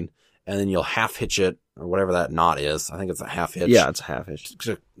rein, and then you'll half hitch it, or whatever that knot is. I think it's a half hitch. Yeah, it's a half hitch.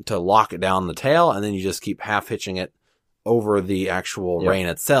 To lock it down the tail, and then you just keep half hitching it over the actual rein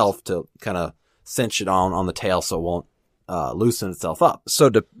itself to kind of cinch it on the tail so it won't loosen itself up. So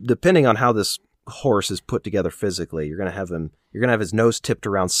depending on how this horse is put together physically. You're going to have his nose tipped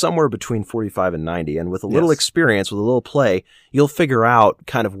around somewhere between 45 and 90. And with a little experience, with a little play, you'll figure out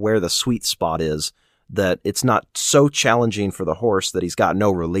kind of where the sweet spot is, that it's not so challenging for the horse that he's got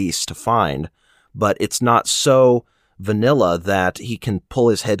no release to find, but it's not so vanilla that he can pull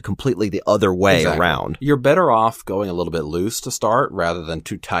his head completely the other way around. You're better off going a little bit loose to start rather than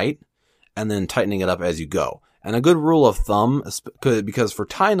too tight, and then tightening it up as you go. And a good rule of thumb, because for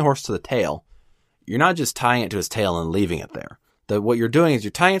tying the horse to the tail, you're not just tying it to his tail and leaving it there. What you're doing is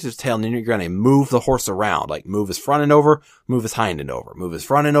you're tying it to his tail, and then you're going to move the horse around, like move his front end over, move his hind end over, move his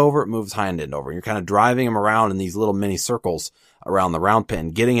front end over, move his hind end over. And you're kind of driving him around in these little mini circles around the round pen,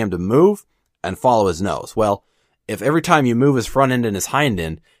 getting him to move and follow his nose. Well, if every time you move his front end and his hind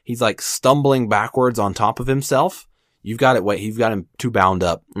end, he's like stumbling backwards on top of himself, you've got him too bound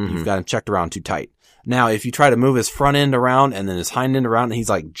up. Mm-hmm. You've got him checked around too tight. Now, if you try to move his front end around and then his hind end around, and he's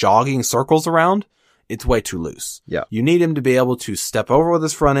like jogging circles around, it's way too loose. Yeah. You need him to be able to step over with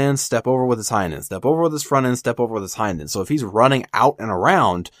his front end, step over with his hind end, step over with his front end, step over with his hind end. So if he's running out and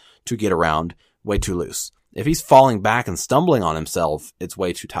around to get around, way too loose. If he's falling back and stumbling on himself, it's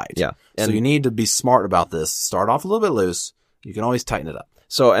way too tight. Yeah. And so you need to be smart about this. Start off a little bit loose. You can always tighten it up.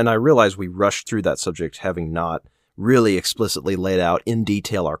 So, and I realize we rushed through that subject having not really explicitly laid out in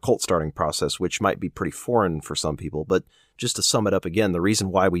detail our colt starting process, which might be pretty foreign for some people. But just to sum it up again, the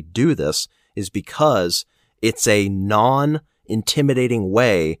reason why we do this is because it's a non-intimidating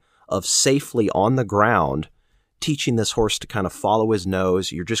way of safely on the ground teaching this horse to kind of follow his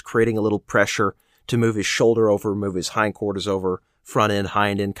nose. You're just creating a little pressure to move his shoulder over, move his hindquarters over, front end,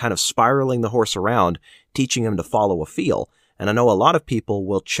 hind end, kind of spiraling the horse around, teaching him to follow a feel. And I know a lot of people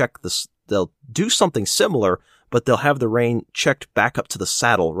will check this, they'll do something similar, but they'll have the rein checked back up to the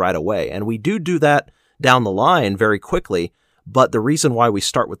saddle right away. And we do that down the line very quickly. But the reason why we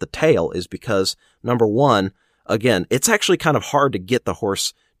start with the tail is because, number one, again, it's actually kind of hard to get the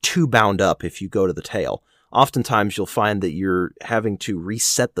horse too bound up if you go to the tail. Oftentimes you'll find that you're having to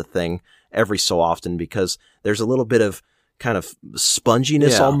reset the thing every so often because there's a little bit of kind of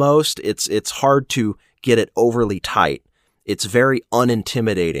sponginess almost. It's hard to get it overly tight. It's very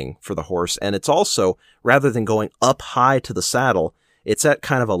unintimidating for the horse. And it's also, rather than going up high to the saddle, it's at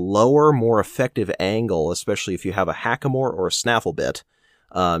kind of a lower, more effective angle, especially if you have a hackamore or a snaffle bit.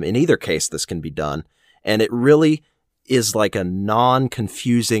 In either case, this can be done. And it really is like a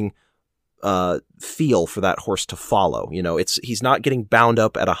non-confusing feel for that horse to follow. You know, he's not getting bound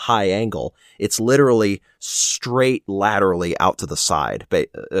up at a high angle. It's literally straight laterally out to the side,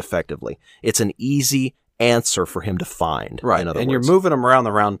 effectively. It's an easy answer for him to find. Right. And you're moving them around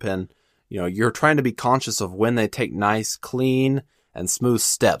the round pen. You know, you're trying to be conscious of when they take nice, clean, and smooth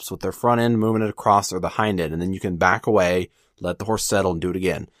steps with their front end, moving it across, or the hind end. And then you can back away, let the horse settle, and do it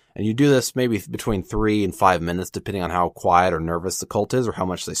again. And you do this maybe between 3 and 5 minutes, depending on how quiet or nervous the colt is or how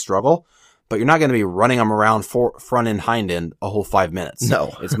much they struggle. But you're not going to be running them around front end, hind end a whole 5 minutes.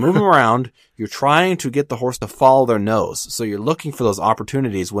 No. It's moving around. You're trying to get the horse to follow their nose. So you're looking for those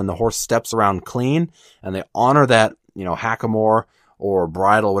opportunities when the horse steps around clean and they honor that, you know, hackamore or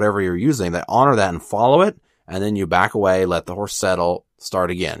bridle, whatever you're using. They honor that and follow it. And then you back away, let the horse settle,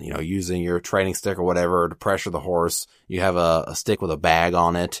 start again, you know, using your training stick or whatever to pressure the horse. You have a stick with a bag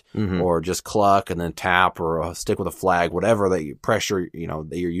on it, or just cluck and then tap, or a stick with a flag, whatever that you pressure, you know,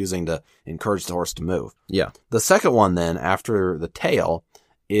 that you're using to encourage the horse to move. Yeah. The second one then, after the tail,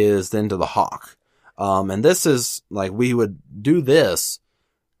 is then to the hock. And this is like, we would do this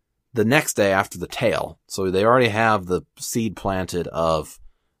the next day after the tail. So they already have the seed planted of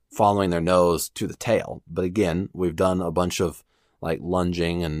following their nose to the tail. But again, we've done a bunch of like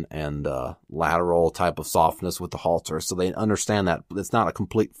lunging and lateral type of softness with the halter. So they understand that it's not a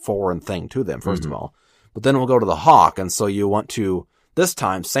complete foreign thing to them, first of all. But then we'll go to the hock. And so you want to, this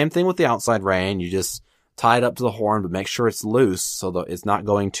time, same thing with the outside rein. You just tie it up to the horn, but make sure it's loose so that it's not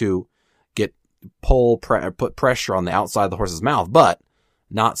going to get put pressure on the outside of the horse's mouth, but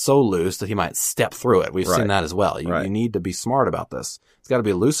not so loose that he might step through it. We've seen that as well. You need to be smart about this. It's got to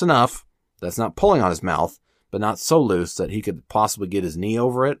be loose enough that's not pulling on his mouth, but not so loose that he could possibly get his knee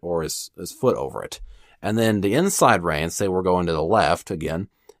over it or his foot over it. And then the inside rein, say we're going to the left again,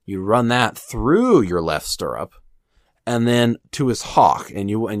 you run that through your left stirrup and then to his hock. And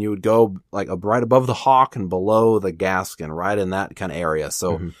you would go like right above the hock and below the gaskin, right in that kind of area.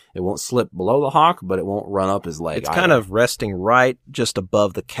 So it won't slip below the hock, but it won't run up his leg. It's kind of resting right just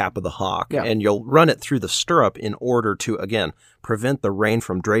above the cap of the hock. Yeah. And you'll run it through the stirrup in order to, again, prevent the rein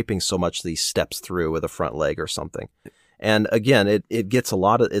from draping so much that he steps through with a front leg or something. And again, it gets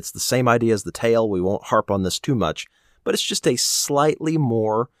it's the same idea as the tail. We won't harp on this too much, but it's just a slightly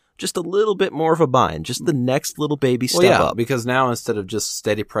more just a little bit more of a bind, just the next little baby step Well, yeah, up. because now instead of just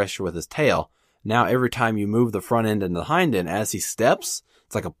steady pressure with his tail, now every time you move the front end and the hind end as he steps,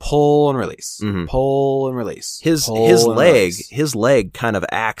 it's like a pull and release, pull and release. His leg kind of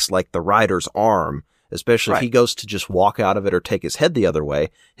acts like the rider's arm, especially if he goes to just walk out of it or take his head the other way.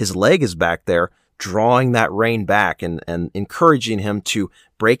 His leg is back there, drawing that rein back and encouraging him to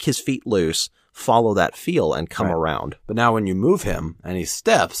break his feet loose, follow that feel, and come around. But now when you move him and he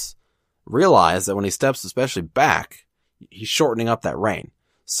steps, realize that when he steps, especially back, he's shortening up that rein.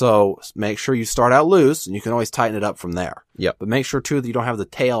 So make sure you start out loose, and you can always tighten it up from there. Yep. But make sure, too, that you don't have the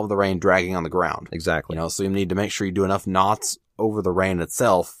tail of the rein dragging on the ground. Exactly. So you need to make sure you do enough knots over the rein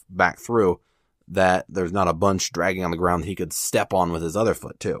itself back through that there's not a bunch dragging on the ground that he could step on with his other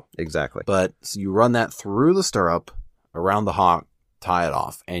foot, too. Exactly. But so you run that through the stirrup, around the hock, tie it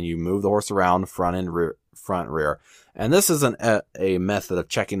off, and you move the horse around front and rear. And this isn't a method of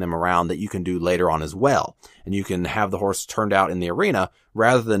checking them around that you can do later on as well. And you can have the horse turned out in the arena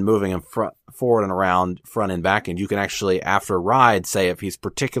rather than moving him forward and around, front and back. And you can actually, after a ride, say if he's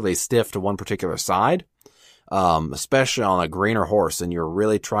particularly stiff to one particular side, especially on a greener horse, and you're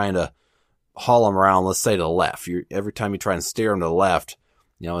really trying to haul him around, let's say to the left. Every time you try and steer him to the left,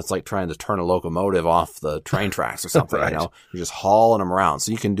 it's like trying to turn a locomotive off the train tracks or something. Right. You're just hauling him around.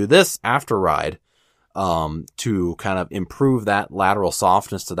 So you can do this after ride. To kind of improve that lateral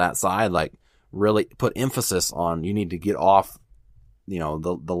softness to that side, like really put emphasis on you need to get off,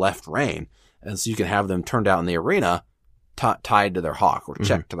 the left rein. And so you can have them turned out in the arena, tied to their hock or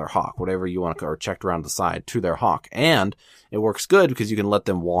checked to their hock, whatever you want to, or checked around the side to their hock. And it works good because you can let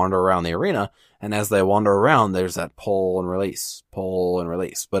them wander around the arena. And as they wander around, there's that pull and release.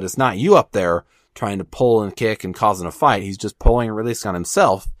 But it's not you up there trying to pull and kick and causing a fight. He's just pulling and releasing on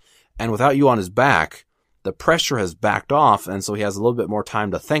himself. And without you on his back, the pressure has backed off, and so he has a little bit more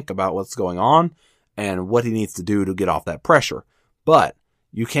time to think about what's going on and what he needs to do to get off that pressure. But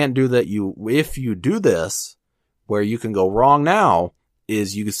you can't do that. If you do this, where you can go wrong now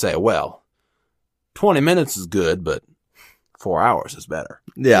is you could say, well, 20 minutes is good, but 4 hours is better.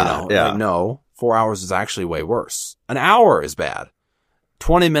 Yeah. Like, no, 4 hours is actually way worse. An hour is bad.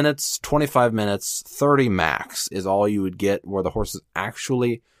 20 minutes, 25 minutes, 30 max is all you would get where the horse is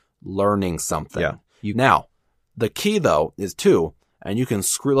actually learning something. Yeah. Now, the key though is and you can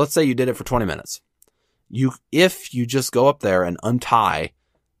let's say you did it for 20 minutes. If you just go up there and untie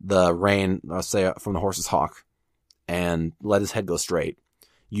the rein, let's say from the horse's hock, and let his head go straight,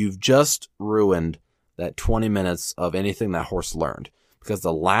 you've just ruined that 20 minutes of anything that horse learned. Because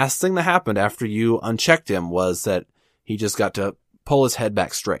the last thing that happened after you unchecked him was that he just got to pull his head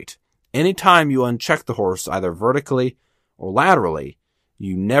back straight. Anytime you uncheck the horse, either vertically or laterally,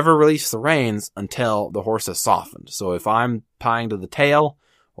 you never release the reins until the horse has softened. So if I'm tying to the tail,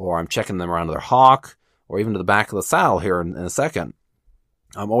 or I'm checking them around to their hock, or even to the back of the saddle here in a second,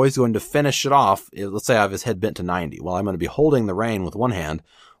 I'm always going to finish it off. Let's say I have his head bent to 90. Well, I'm going to be holding the rein with one hand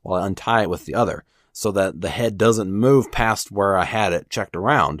while I untie it with the other, so that the head doesn't move past where I had it checked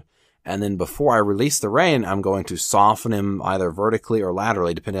around. And then before I release the rein, I'm going to soften him either vertically or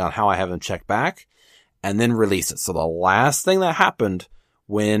laterally, depending on how I have him checked back, and then release it. So the last thing that happened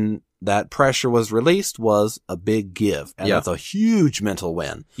when that pressure was released was a big give. And that's a huge mental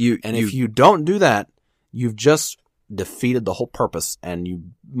win. If you don't do that, you've just defeated the whole purpose, and you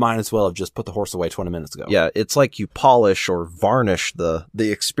might as well have just put the horse away 20 minutes ago. Yeah, it's like you polish or varnish the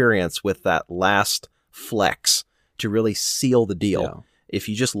experience with that last flex to really seal the deal. Yeah. If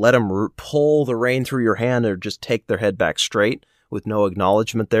you just let them pull the rein through your hand or just take their head back straight with no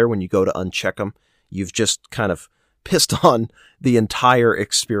acknowledgement there when you go to uncheck them, you've just kind of pissed on the entire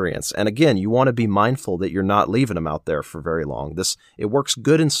experience. And again, you want to be mindful that you're not leaving them out there for very long. It works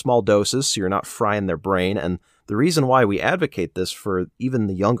good in small doses, so you're not frying their brain. And the reason why we advocate this for even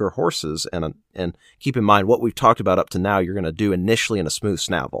the younger horses, and keep in mind what we've talked about up to now, you're going to do initially in a smooth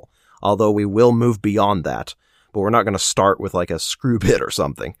snaffle, although we will move beyond that. But we're not going to start with like a screw bit or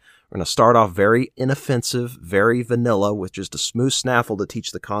something. We're going to start off very inoffensive, very vanilla with just a smooth snaffle to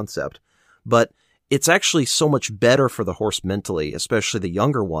teach the concept. But it's actually so much better for the horse mentally, especially the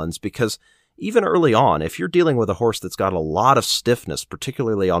younger ones, because even early on, if you're dealing with a horse that's got a lot of stiffness,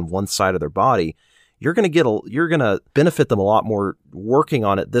 particularly on one side of their body, you're going to benefit them a lot more working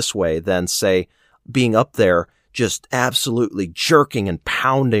on it this way than, say, being up there just absolutely jerking and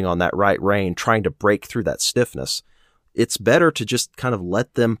pounding on that right rein, trying to break through that stiffness. It's better to just kind of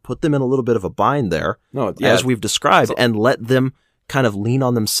put them in a little bit of a bind there, as we've described, and let them kind of lean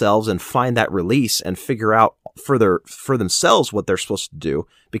on themselves and find that release and figure out for themselves what they're supposed to do.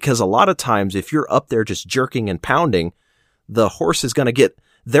 Because a lot of times, if you're up there just jerking and pounding, the horse is going to get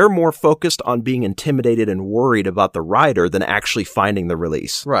they're more focused on being intimidated and worried about the rider than actually finding the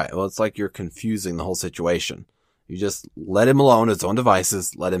release. Right. Well, it's like you're confusing the whole situation. You just let him alone, his own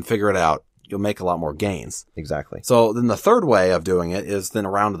devices, let him figure it out. You'll make a lot more gains. Exactly. So then the third way of doing it is then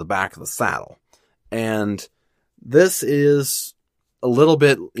around to the back of the saddle. And this is a little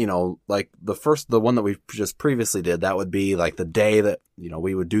bit, like the one that we just previously did, that would be like the day that,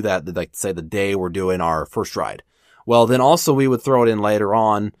 we would do that, like say the day we're doing our first ride. Well, then also we would throw it in later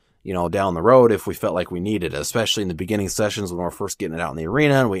on, down the road if we felt like we needed it, especially in the beginning sessions when we're first getting it out in the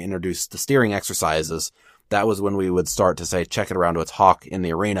arena and we introduced the steering exercises. That was when we would start to say, check it around to its hock in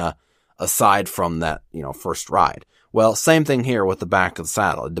the arena, aside from that, first ride. Well, same thing here with the back of the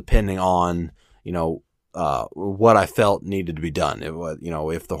saddle, depending on, what I felt needed to be done. It was,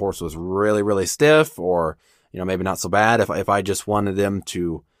 if the horse was really, really stiff or, maybe not so bad. If I just wanted them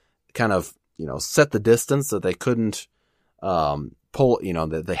to kind of, set the distance that they couldn't, pull,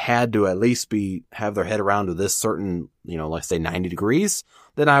 that they had to at least have their head around to this certain, let's say 90 degrees,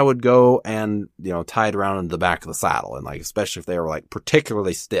 then I would go and, tie it around into the back of the saddle. And like, especially if they were like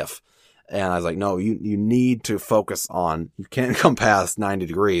particularly stiff. And I was like, no, you need to focus on, you can't come past 90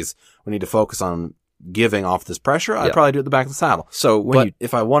 degrees. We need to focus on giving off this pressure. I'd probably do it at the back of the saddle. So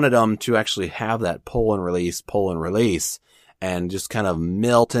if I wanted them to actually have that pull and release and just kind of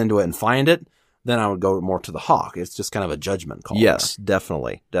melt into it and find it, then I would go more to the hock. It's just kind of a judgment call. Yes,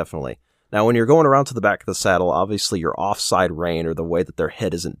 definitely. Now, when you're going around to the back of the saddle, obviously your offside rein or the way that their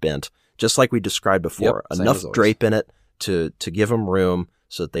head isn't bent, just like we described before, enough drape in it to give them room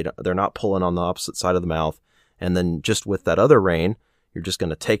so that they're not pulling on the opposite side of the mouth. And then just with that other rein, you're just going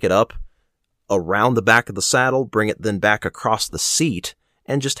to take it up around the back of the saddle, bring it then back across the seat,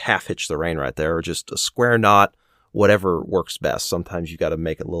 and just half hitch the rein right there, or just a square knot, whatever works best. Sometimes you got to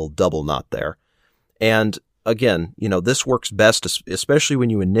make a little double knot there. And again, this works best, especially when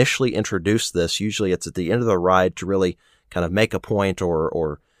you initially introduce this. Usually it's at the end of the ride to really kind of make a point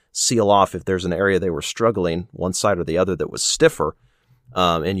or seal off if there's an area they were struggling, one side or the other, that was stiffer,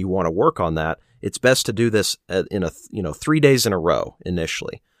 and you want to work on that. It's best to do this in 3 days in a row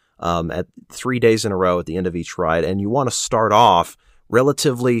initially. At 3 days in a row at the end of each ride. And you want to start off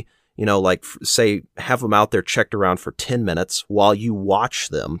relatively, like say, have them out there checked around for 10 minutes while you watch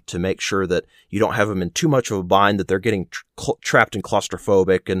them to make sure that you don't have them in too much of a bind, that they're getting trapped and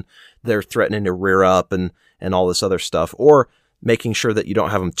claustrophobic and they're threatening to rear up and all this other stuff, or making sure that you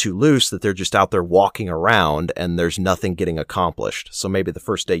don't have them too loose, that they're just out there walking around and there's nothing getting accomplished. So maybe the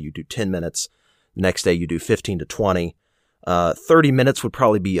first day you do 10 minutes, the next day you do 15 to 20. 30 minutes would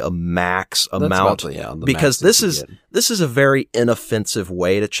probably be a max amount, because this is a very inoffensive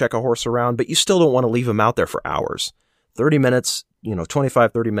way to check a horse around, but you still don't want to leave him out there for hours. 30 minutes,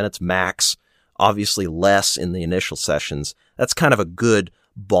 25, 30 minutes max, obviously less in the initial sessions. That's kind of a good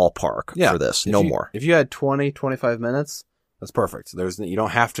ballpark for this. No more. If you had 20, 25 minutes, that's perfect. You don't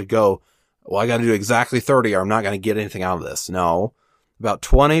have to go, well, I got to do exactly 30 or I'm not going to get anything out of this. No, about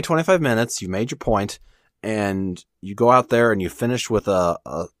 20, 25 minutes, you've made your point, and you go out there and you finish with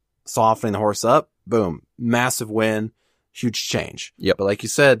a softening the horse up, boom, massive win, huge change. Yep. But like you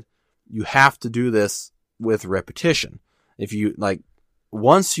said, you have to do this with repetition. If you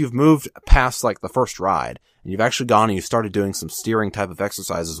once you've moved past like the first ride and you've actually gone and you started doing some steering type of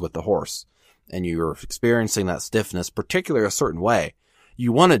exercises with the horse and you're experiencing that stiffness, particularly a certain way,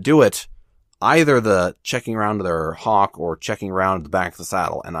 you want to do it either the checking around to their hock or checking around the back of the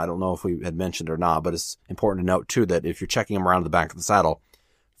saddle. And I don't know if we had mentioned or not, but it's important to note too that if you're checking them around the back of the saddle,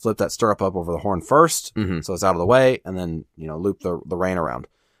 flip that stirrup up over the horn first, so it's out of the way, and then, loop the rein around.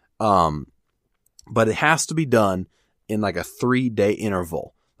 But it has to be done in like a 3-day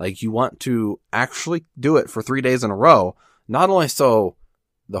interval. Like you want to actually do it for 3 days in a row, not only so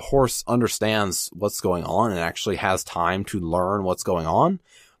the horse understands what's going on and actually has time to learn what's going on,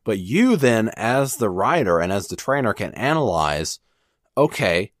 but you then, as the rider and as the trainer, can analyze,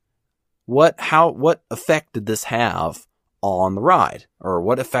 okay, what effect did this have on the ride? Or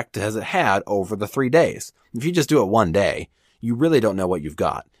what effect has it had over the 3 days? If you just do it one day, you really don't know what you've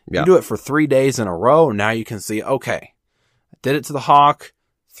got. Yeah. You do it for 3 days in a row, now you can see, okay, I did it to the hock,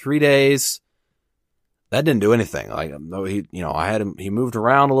 3 days, that didn't do anything. Like, I had him, he moved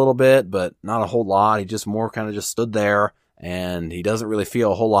around a little bit, but not a whole lot. He just more kind of just stood there. And he doesn't really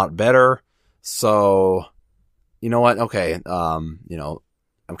feel a whole lot better. So, you know what? Okay. I'm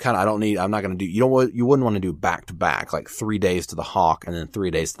not going to do, you wouldn't want to do back to back, like 3 days to the hock and then 3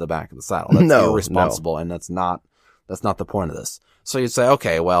 days to the back of the saddle. That's irresponsible. And that's not the point of this. So you'd say,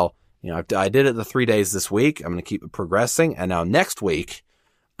 okay, well, I did it the 3 days this week. I'm going to keep it progressing. And now next week,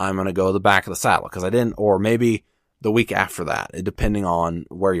 I'm going to go to the back of the saddle because I didn't, or maybe the week after that, depending on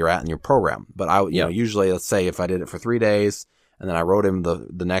where you're at in your program. But usually, let's say if I did it for 3 days and then I rode him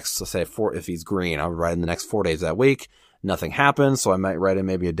the next, let's say if he's green, I would ride him the next 4 days that week. Nothing happens. So I might ride him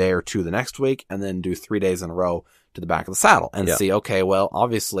maybe a day or two the next week and then do 3 days in a row to the back of the saddle and see, okay, well,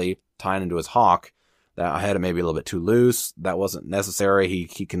 obviously tying into his hock, that I had him maybe a little bit too loose. That wasn't necessary.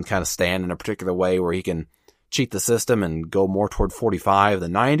 He can kind of stand in a particular way where he can cheat the system and go more toward 45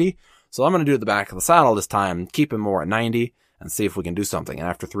 than 90. So I'm going to do it at the back of the saddle this time, keep him more at 90 and see if we can do something. And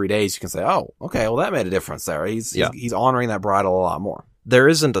after 3 days, you can say, oh, okay, well, that made a difference there. He's honoring that bridle a lot more. There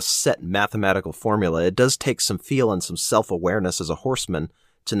isn't a set mathematical formula. It does take some feel and some self-awareness as a horseman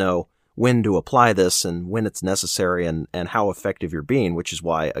to know when to apply this and when it's necessary and how effective you're being, which is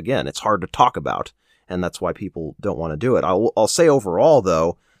why, again, it's hard to talk about. And that's why people don't want to do it. I'll say overall,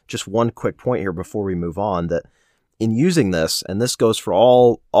 though, just one quick point here before we move on, that in using this, and this goes for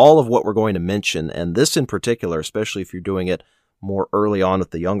all of what we're going to mention, and this in particular, especially if you're doing it more early on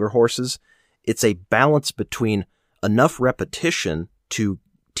with the younger horses, it's a balance between enough repetition to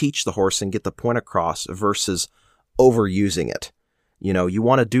teach the horse and get the point across versus overusing it. You know, you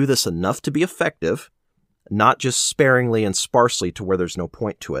want to do this enough to be effective, not just sparingly and sparsely to where there's no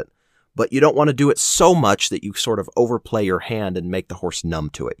point to it. But you don't want to do it so much that you sort of overplay your hand and make the horse numb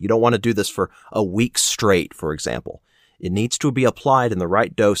to it. You don't want to do this for a week straight, for example. It needs to be applied in the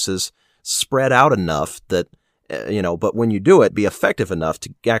right doses, spread out enough that, but when you do it, be effective enough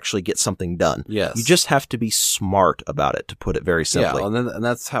to actually get something done. Yes. You just have to be smart about it, to put it very simply. Yeah, and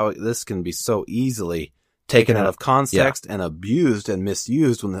that's how this can be so easily taken out of context and abused and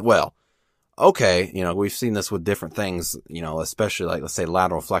misused okay, we've seen this with different things, especially like, let's say,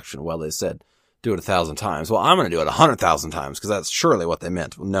 lateral flexion. Well, they said, do it 1,000 times. Well, I'm going to do it 100,000 times because that's surely what they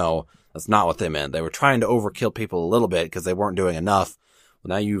meant. No, that's not what they meant. They were trying to overkill people a little bit because they weren't doing enough.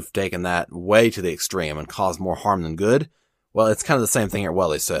 Well, now you've taken that way to the extreme and caused more harm than good. Well, it's kind of the same thing here. Well,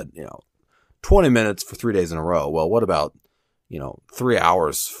 they said, 20 minutes for 3 days in a row. Well, what about, 3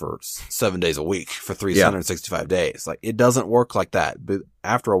 hours for 7 days a week for 365 days? Like, it doesn't work like that. But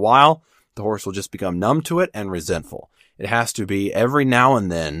after a while, the horse will just become numb to it and resentful. It has to be every now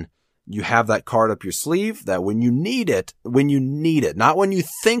and then you have that card up your sleeve that when you need it, not when you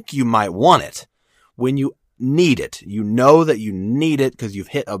think you might want it, when you need it, you know that you need it because you've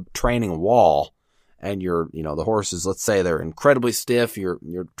hit a training wall and the horses, let's say they're incredibly stiff. You're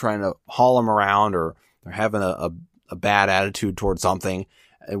trying to haul them around or they're having a bad attitude towards something.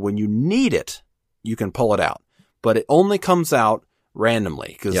 And when you need it, you can pull it out, but it only comes out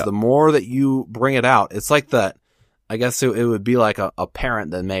randomly because the more that you bring it out, it's like that. I guess it would be like a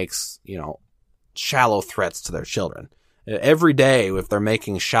parent that makes, shallow threats to their children every day. If they're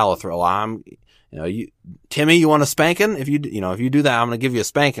making shallow threat, Timmy, you want a spanking? If you do that, I'm going to give you a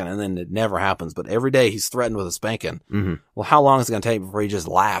spanking. And then it never happens. But every day he's threatened with a spanking. Mm-hmm. Well, how long is it going to take before he just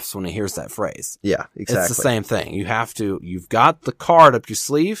laughs when he hears that phrase? Yeah, exactly. It's the same thing. You've got the card up your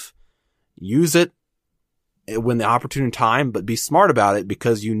sleeve, use it when the opportune time, but be smart about it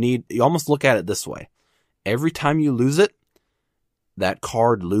because you almost look at it this way. Every time you lose it, that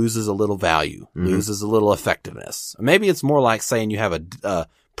card loses a little value, loses a little effectiveness. Maybe it's more like saying you have a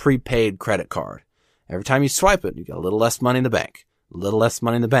prepaid credit card. Every time you swipe it, you get a little less money in the bank,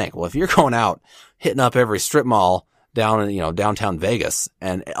 Well, if you're going out hitting up every strip mall down in, downtown Vegas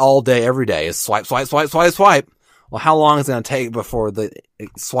and all day, every day is swipe, swipe, swipe, swipe, swipe. Well, how long is it going to take before the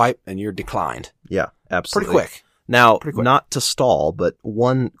swipe and you're declined? Yeah, absolutely. Pretty quick. Now, not to stall, but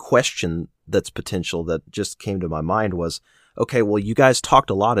one question that's potential that just came to my mind was, okay, well, you guys talked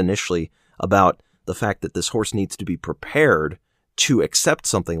a lot initially about the fact that this horse needs to be prepared to accept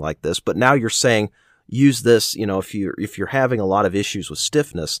something like this, but now you're saying use this, if you're having a lot of issues with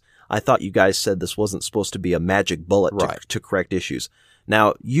stiffness. I thought you guys said this wasn't supposed to be a magic bullet to correct issues.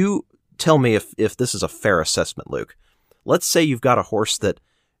 Now, you tell me if this is a fair assessment, Luke. Let's say you've got a horse that,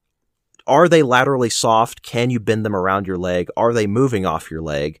 are they laterally soft? Can you bend them around your leg? Are they moving off your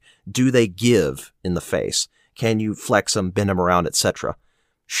leg? Do they give in the face? Can you flex them, bend them around, etc.?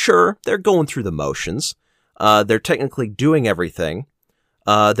 Sure, they're going through the motions. They're technically doing everything.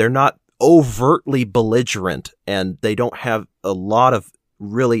 They're not overtly belligerent, and they don't have a lot of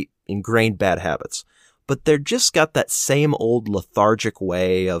really ingrained bad habits. But they're just got that same old lethargic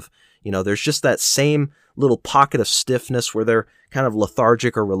way of, there's just that same little pocket of stiffness where they're kind of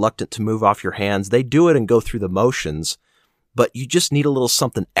lethargic or reluctant to move off your hands. They do it and go through the motions, but you just need a little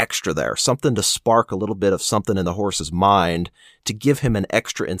something extra there, something to spark a little bit of something in the horse's mind to give him an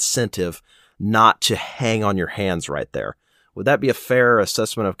extra incentive not to hang on your hands right there. Would that be a fair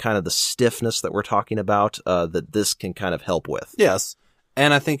assessment of kind of the stiffness that we're talking about, that this can kind of help with? Yes.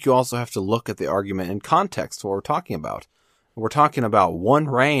 And I think you also have to look at the argument in context, what we're talking about. We're talking about one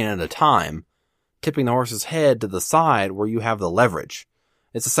rein at a time, tipping the horse's head to the side where you have the leverage.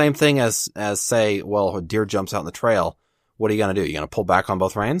 It's the same thing as say, well, a deer jumps out in the trail. What are you going to do? You're going to pull back on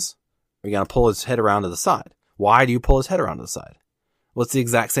both reins? Or are you going to pull his head around to the side? Why do you pull his head around to the side? Well, it's the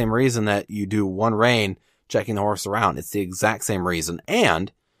exact same reason that you do one rein, checking the horse around. It's the exact same reason.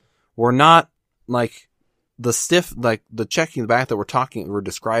 And we're not like the stiff, like the checking the back that we're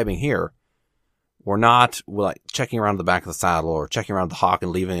describing here. We're not like checking around the back of the saddle or checking around the hock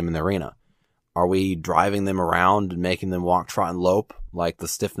and leaving him in the arena. Are we driving them around and making them walk, trot, and lope like the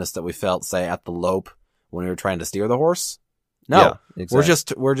stiffness that we felt, say, at the lope when we were trying to steer the horse? No, Yeah,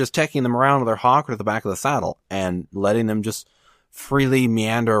 exactly. we're just taking them around with their hock or to the back of the saddle and letting them just freely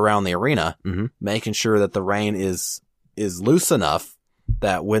meander around the arena, making sure that the rein is loose enough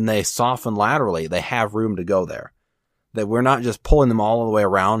that when they soften laterally, they have room to go there. That we're not just pulling them all the way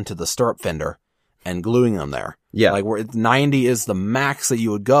around to the stirrup fender and gluing them there. Yeah. Like 90 is the max that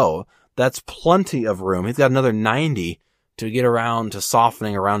you would go. That's plenty of room. He's got another 90 to get around to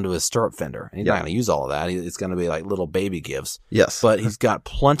softening around to his stirrup fender. And he's not going to use all of that. It's going to be like little baby gives. Yes. But he's got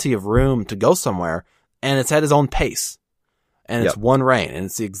plenty of room to go somewhere, and it's at his own pace. And it's one rein. And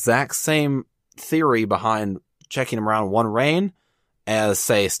it's the exact same theory behind checking him around one rein as,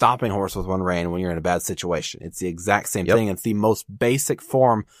 say, stopping a horse with one rein when you're in a bad situation. It's the exact same thing. It's the most basic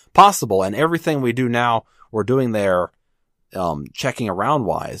form possible. And everything we do now, we're doing there, checking around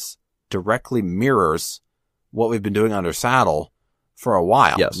wise, directly mirrors what we've been doing under saddle for a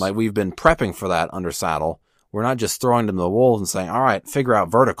while. Yes. Like we've been prepping for that under saddle. We're not just throwing them to the wolves and saying, all right, figure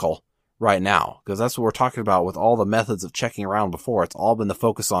out vertical right now. Because that's what we're talking about with all the methods of checking around before. It's all been the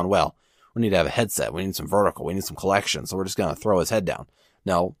focus on, well, we need to have a headset. We need some vertical. We need some collection. So we're just going to throw his head down.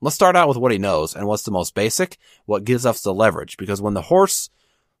 No, let's start out with what he knows. And what's the most basic? What gives us the leverage? Because when the horse,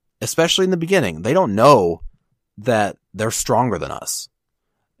 especially in the beginning, they don't know that they're stronger than us.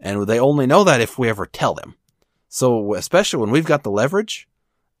 And they only know that if we ever tell them. So especially when we've got the leverage,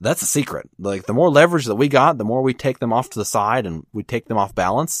 that's a secret. Like the more leverage that we got, the more we take them off to the side and we take them off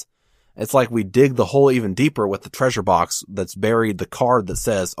balance. It's like we dig the hole even deeper with the treasure box that's buried the card that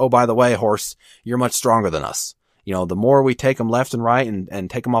says, oh, by the way, horse, you're much stronger than us. You know, the more we take them left and right and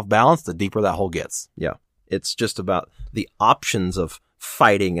take them off balance, the deeper that hole gets. Yeah. It's just about the options of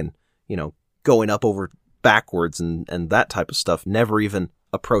fighting and, you know, going up over backwards and that type of stuff never even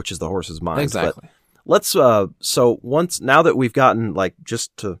approaches the horse's mind. Exactly. But let's, now that we've gotten, like,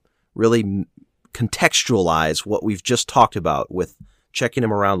 just to really contextualize what we've just talked about with checking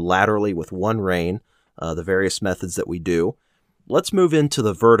him around laterally with one rein, the various methods that we do, let's move into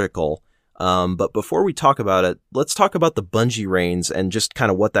the vertical. But before we talk about it, let's talk about the bungee reins and just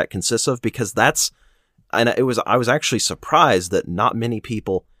kind of what that consists of, because I was actually surprised that not many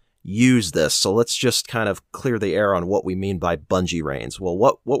people use this. So let's just kind of clear the air on what we mean by bungee reins. Well,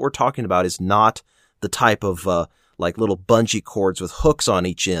 what we're talking about is not the type of, like little bungee cords with hooks on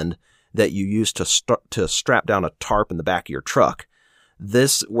each end that you use to strap down a tarp in the back of your truck.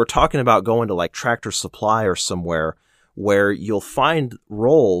 We're talking about going to like Tractor Supply or somewhere where you'll find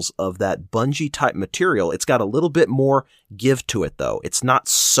rolls of that bungee type material. It's got a little bit more give to it though. It's not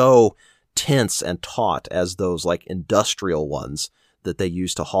so tense and taut as those like industrial ones that they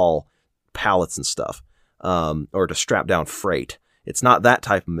use to haul pallets and stuff, or to strap down freight. It's not that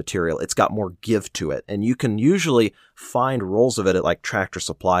type of material. It's got more give to it. And you can usually find rolls of it at like Tractor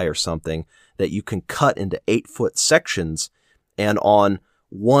Supply or something that you can cut into 8-foot sections. And on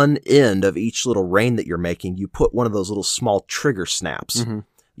one end of each little rein that you're making, you put one of those little small trigger snaps. Mm-hmm.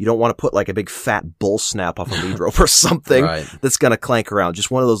 You don't want to put like a big fat bull snap off a lead rope or something that's going to clank around.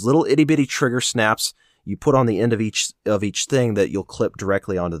 Just one of those little itty bitty trigger snaps you put on the end of each thing that you'll clip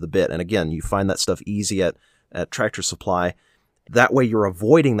directly onto the bit. And again, you find that stuff easy at Tractor Supply. That way you're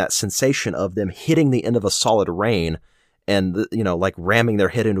avoiding that sensation of them hitting the end of a solid rein and, like ramming their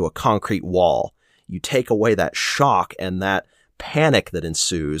head into a concrete wall. You take away that shock and that panic that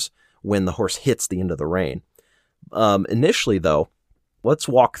ensues when the horse hits the end of the rein. Initially, though, let's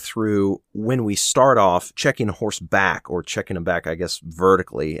walk through when we start off checking a horse back, or checking him back, I guess,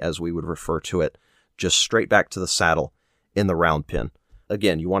 vertically, as we would refer to it, just straight back to the saddle in the round pen.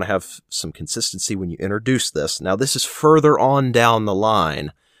 Again, you want to have some consistency when you introduce this. Now, this is further on down the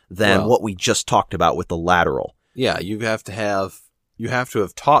line than what we just talked about with the lateral. Yeah, you have to have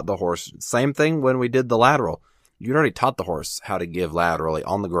taught the horse. Same thing when we did the lateral. You'd already taught the horse how to give laterally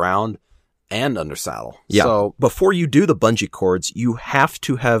on the ground and under saddle. Yeah. So before you do the bungee cords, you have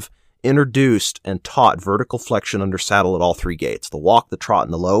to have introduced and taught vertical flexion under saddle at all three gaits: the walk, the trot,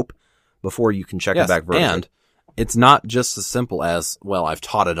 and the lope, before you can check it back vertically. it's not just as simple as, well, I've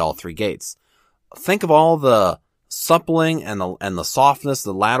taught it all 3 gaits. Think of all the suppling and the softness,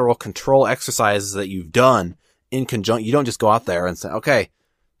 the lateral control exercises that you've done in conjunction. You don't just go out there and say, okay,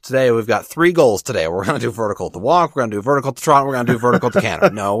 today we've got 3 goals today. We're going to do vertical at the walk. We're going to do vertical at the trot. And we're going to do vertical at the canter.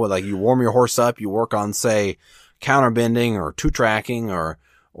 No, like you warm your horse up. You work on, say, counter bending or 2-tracking or,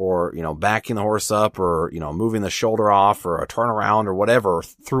 backing the horse up or, moving the shoulder off or a turnaround or whatever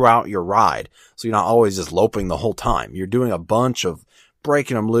throughout your ride. So you're not always just loping the whole time. You're doing a bunch of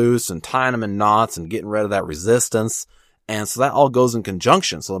breaking them loose and tying them in knots and getting rid of that resistance. And so that all goes in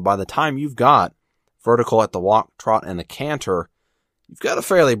conjunction. So by the time you've got vertical at the walk, trot, and the canter, you've got a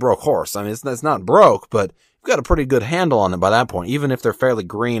fairly broke horse. I mean, it's not broke, but you've got a pretty good handle on it by that point, even if they're fairly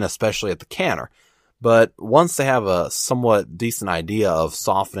green, especially at the canter. But once they have a somewhat decent idea of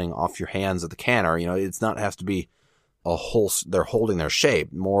softening off your hands at the canter, it's not have to be they're holding their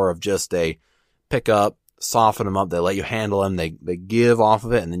shape, more of just a pick up, soften them up. They let you handle them. They give off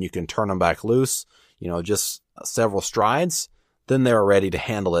of it, and then you can turn them back loose, just several strides. Then they're ready to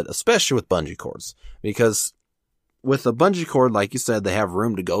handle it, especially with bungee cords, because with a bungee cord, like you said, they have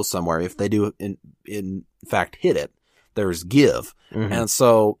room to go somewhere. If they do in fact hit it, there's give. Mm-hmm. And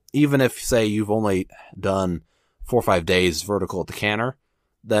so even if, say, you've only done 4 or 5 days vertical at the canter,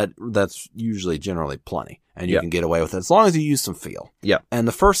 that's usually generally plenty, and you can get away with it as long as you use some feel. Yeah. And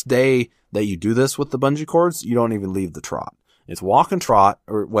the first day that you do this with the bungee cords, you don't even leave the trot. It's walk and trot,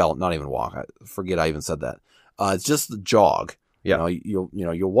 or, well, not even walk. I forget I even said that. It's just the jog. Yeah.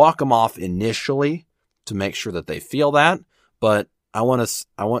 You'll walk them off initially to make sure that they feel that, but I want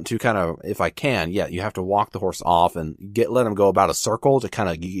to kind of, if I can, you have to walk the horse off and let them go about a circle to kind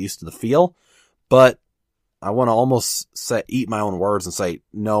of get used to the feel. But I want to almost eat my own words and say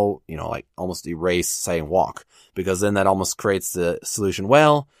no, like almost erase saying walk, because then that almost creates the solution.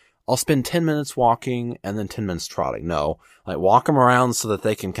 Well, I'll spend 10 minutes walking and then 10 minutes trotting. No, like walk them around so that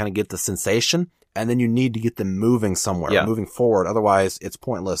they can kind of get the sensation. And then you need to get them moving somewhere, moving forward. Otherwise, it's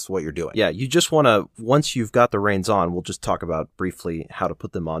pointless what you're doing. Yeah, you just want to, once you've got the reins on, we'll just talk about briefly how to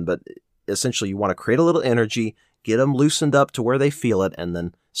put them on. But essentially, you want to create a little energy, get them loosened up to where they feel it, and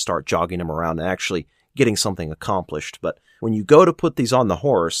then start jogging them around and actually getting something accomplished. But when you go to put these on the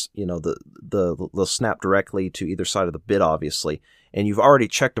horse, they'll snap directly to either side of the bit, obviously. And you've already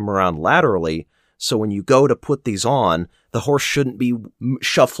checked them around laterally. So when you go to put these on, the horse shouldn't be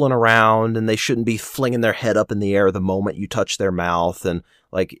shuffling around and they shouldn't be flinging their head up in the air the moment you touch their mouth. And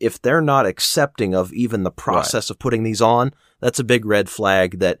like, if they're not accepting of even the process of putting these on, that's a big red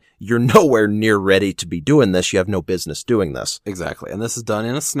flag that you're nowhere near ready to be doing this. You have no business doing this. Exactly. And this is done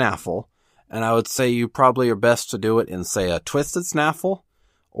in a snaffle. And I would say you probably are best to do it in, say, a twisted snaffle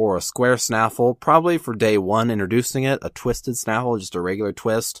or a square snaffle. Probably for day 1 introducing it, a twisted snaffle, just a regular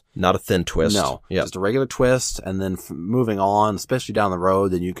twist. Not a thin twist. No, just a regular twist. And then moving on, especially down the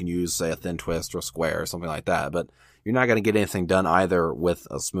road, then you can use, say, a thin twist or a square or something like that. But you're not going to get anything done either with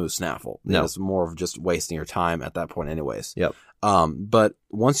a smooth snaffle. No. It's more of just wasting your time at that point anyways. Yep. But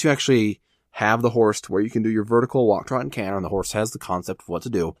once you actually have the horse to where you can do your vertical walk, trot, and canter, and the horse has the concept of what to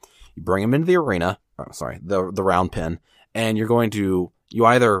do, you bring him into the arena, the round pen, and you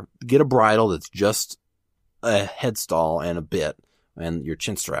either get a bridle that's just a headstall and a bit and your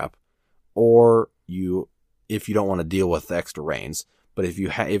chin strap, or if you don't want to deal with the extra reins, but if you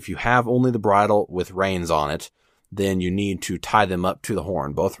have only the bridle with reins on it, then you need to tie them up to the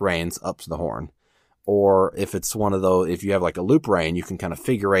horn, both reins up to the horn. Or if it's one of those, if you have like a loop rein, you can kind of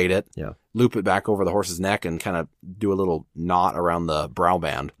figure eight it, loop it back over the horse's neck and kind of do a little knot around the brow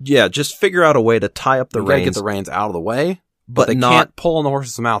band. Yeah, just figure out a way to tie up the reins. You gotta get the reins out of the way, but they can't pull on the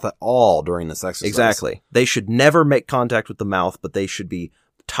horse's mouth at all during this exercise. Exactly. They should never make contact with the mouth, but they should be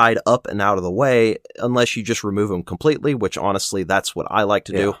tied up and out of the way unless you just remove them completely, which honestly, that's what I like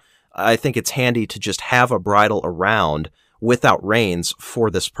to do. I think it's handy to just have a bridle around without reins for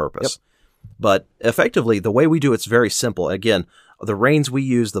this purpose. Yep. But effectively, the way we do it's very simple. Again, the reins we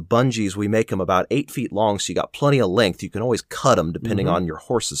use, the bungees, we make them about 8 feet long, so you got plenty of length. You can always cut them depending on your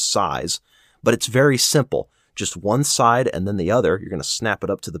horse's size. But it's very simple. Just one side and then the other. You're going to snap it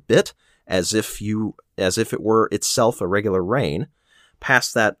up to the bit as if it were itself a regular rein.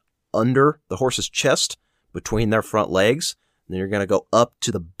 Pass that under the horse's chest between their front legs. Then you're going to go up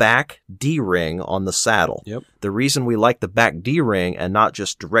to the back D-ring on the saddle. Yep. The reason we like the back D-ring and not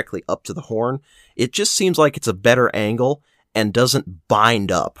just directly up to the horn, it just seems like it's a better angle and doesn't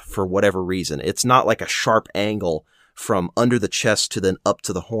bind up for whatever reason. It's not like a sharp angle from under the chest to then up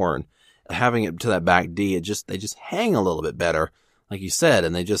to the horn. Having it to that back D, they just hang a little bit better, like you said,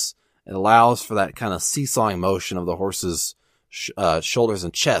 and it allows for that kind of seesawing motion of the horse's shoulders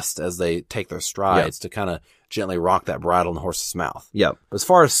and chest as they take their strides to kind of gently rock that bridle in the horse's mouth. Yeah. But as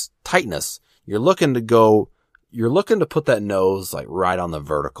far as tightness, you're looking to put that nose like right on the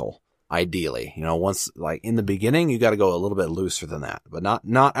vertical, ideally. Once like in the beginning, you got to go a little bit looser than that, but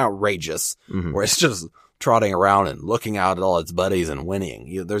not outrageous where it's just trotting around and looking out at all its buddies and whinnying.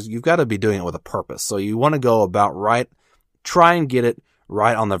 You've got to be doing it with a purpose. So you want to go about right, try and get it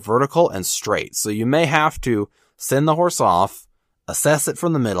right on the vertical and straight. So you may have to send the horse off, assess it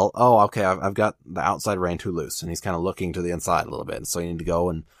from the middle. Oh, okay, I've got the outside rein too loose, and he's kind of looking to the inside a little bit. So you need to go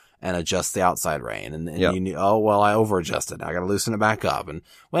and adjust the outside rein. And you need, I over-adjusted. I got to loosen it back up. And,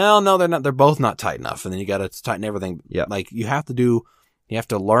 well, no, they're both not tight enough. And then you got to tighten everything. Yeah. Like, you have to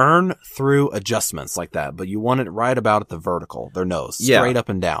learn through adjustments like that, but you want it right about at the vertical, their nose, straight up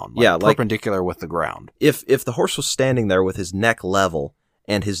and down, perpendicular with the ground. If the horse was standing there with his neck level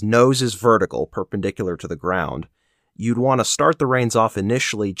and his nose is vertical, perpendicular to the ground, you'd want to start the reins off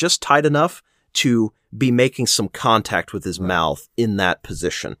initially just tight enough to be making some contact with his mouth in that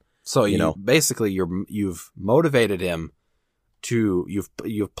position. So you've motivated him you've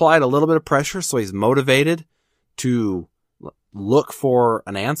applied a little bit of pressure, so he's motivated to look for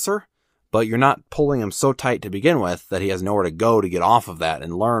an answer, but you're not pulling him so tight to begin with that he has nowhere to go to get off of that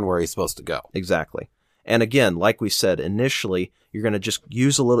and learn where he's supposed to go. Exactly. And again, like we said, initially, you're going to just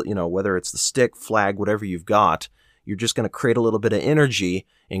use a little, whether it's the stick, flag, whatever you've got, you're just going to create a little bit of energy,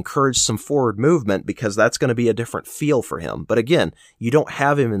 encourage some forward movement, because that's going to be a different feel for him. But again, you don't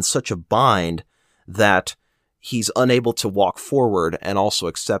have him in such a bind that he's unable to walk forward and also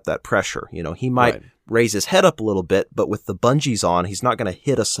accept that pressure. He might raise his head up a little bit, but with the bungees on, he's not going to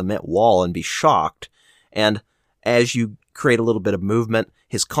hit a cement wall and be shocked. And as you create a little bit of movement,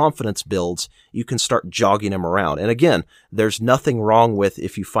 his confidence builds, you can start jogging him around. And again, there's nothing wrong with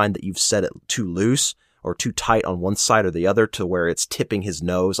if you find that you've set it too loose or too tight on one side or the other to where it's tipping his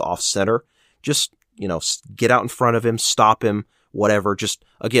nose off center. Just, get out in front of him, stop him, whatever. Just,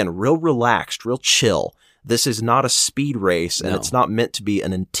 again, real relaxed, real chill. This is not a speed race, and it's not meant to be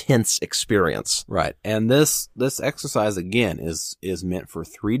an intense experience. Right. And this exercise, again, is meant for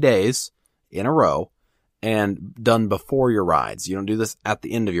 3 days in a row and done before your rides. You don't do this at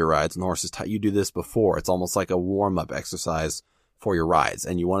the end of your rides, and the horse is tight. You do this before. It's almost like a warm-up exercise for your rides.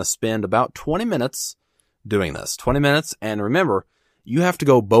 And you want to spend about 20 minutes doing this. 20 minutes, and remember, you have to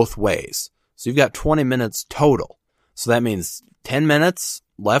go both ways. So you've got 20 minutes total. So that means 10 minutes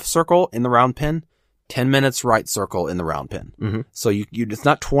left circle in the round pen, 10 minutes right circle in the round pen. Mm-hmm. So it's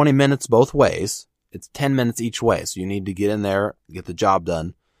not 20 minutes both ways. It's 10 minutes each way. So you need to get in there, get the job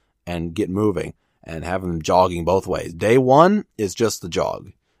done, and get moving, and have them jogging both ways. Day 1 is just the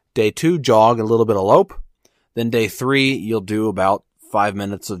jog. Day 2, jog and a little bit of lope. Then day 3, you'll do about 5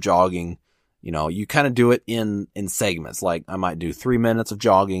 minutes of jogging. You kind of do it in segments. Like I might do 3 minutes of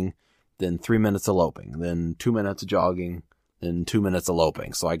jogging, then 3 minutes of loping, then 2 minutes of jogging, then 2 minutes of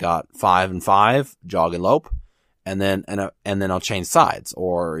loping. So I got 5 and 5, jog and lope, and then I'll change sides.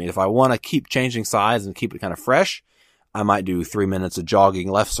 Or if I want to keep changing sides and keep it kind of fresh, I might do 3 minutes of jogging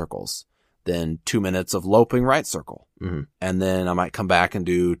left circles, then 2 minutes of loping right circle. Mm-hmm. And then I might come back and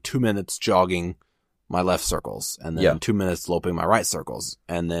do 2 minutes jogging my left circles, and then 2 minutes loping my right circles,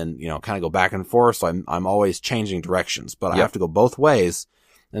 and then, kind of go back and forth. So I'm always changing directions, but I have to go both ways.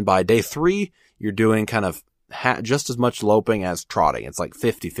 And by day 3, you're doing kind of just as much loping as trotting. It's like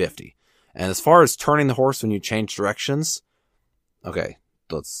 50-50. And as far as turning the horse when you change directions, okay,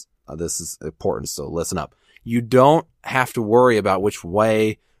 this is important. So listen up. You don't have to worry about which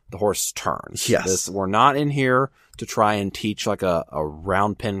way the horse turns. Yes. We're not in here to try and teach like a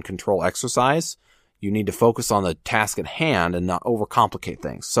round pen control exercise. You need to focus on the task at hand and not overcomplicate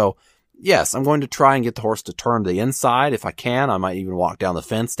things. So yes, I'm going to try and get the horse to turn to the inside. If I can, I might even walk down the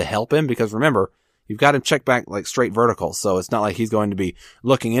fence to help him, because remember, you've got him checked back like straight vertical. So it's not like he's going to be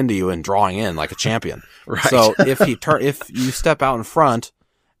looking into you and drawing in like a champion. Right. So if you step out in front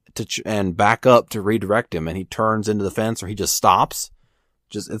and back up to redirect him and he turns into the fence or he just stops,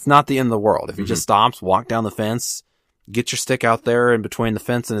 it's not the end of the world. If he just stops, walk down the fence, get your stick out there in between the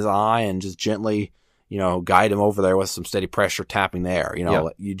fence and his eye and just gently, guide him over there with some steady pressure, tapping the air.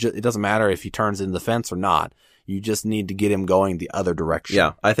 It doesn't matter if he turns into the fence or not. You just need to get him going the other direction.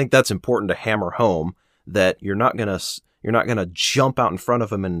 Yeah, I think that's important to hammer home, that you're not gonna jump out in front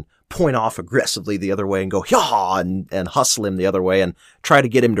of him and point off aggressively the other way and go yaw and hustle him the other way and try to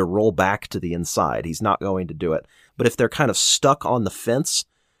get him to roll back to the inside. He's not going to do it. But if they're kind of stuck on the fence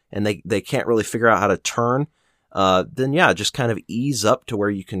and they can't really figure out how to turn, then just kind of ease up to where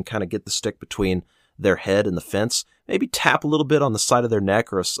you can kind of get the stick between their head and the fence. Maybe tap a little bit on the side of their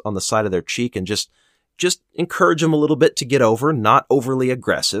neck or on the side of their cheek and just just encourage them a little bit to get over, not overly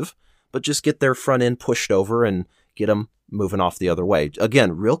aggressive, but just get their front end pushed over and get them moving off the other way.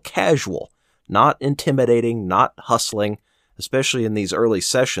 Again, real casual, not intimidating, not hustling, especially in these early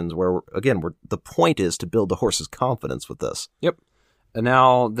sessions where, again, the point is to build the horse's confidence with this. Yep. And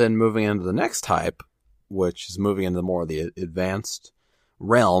now then moving into the next type, which is moving into more of the advanced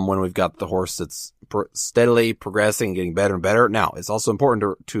realm when we've got the horse that's steadily progressing and getting better and better. Now, it's also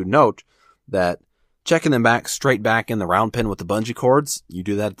important to note that checking them back straight back in the round pen with the bungee cords, you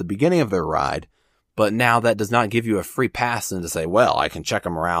do that at the beginning of their ride. But now that does not give you a free pass and to say, well, I can check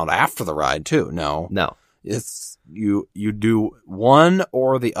them around after the ride too. No. It's you do one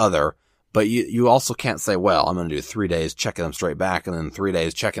or the other, but you also can't say, well, I'm going to do 3 days checking them straight back and then 3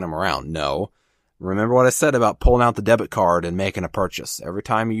 days checking them around. No. Remember what I said about pulling out the debit card and making a purchase. Every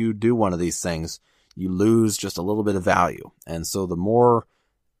time you do one of these things, you lose just a little bit of value. And so the more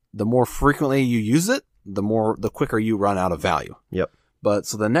frequently you use it, the quicker you run out of value. Yep. But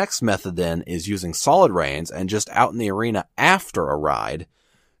so the next method then is using solid reins and just out in the arena after a ride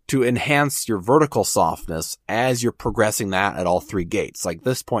to enhance your vertical softness as you're progressing that at all 3 gaits. Like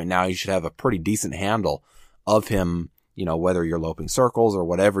this point now, you should have a pretty decent handle of him, whether you're loping circles or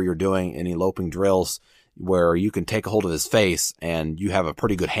whatever you're doing, any loping drills where you can take a hold of his face and you have a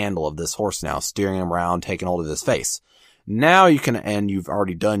pretty good handle of this horse now, steering him around, taking hold of his face. Now you can, and you've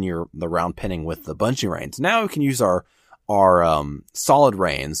already done the round pinning with the bungee reins. Now we can use our solid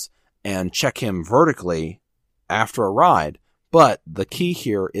reins and check him vertically after a ride. But the key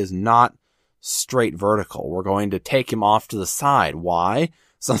here is not straight vertical. We're going to take him off to the side. Why?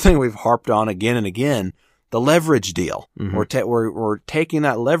 Something we've harped on again and again, the leverage deal. Mm-hmm. We're taking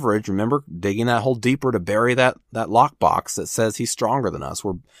that leverage, remember, digging that hole deeper to bury that lockbox that says he's stronger than us.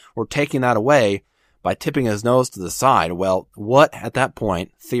 We're taking that away by tipping his nose to the side. Well, what at that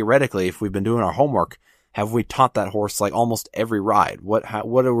point, theoretically, if we've been doing our homework, have we taught that horse like almost every ride? What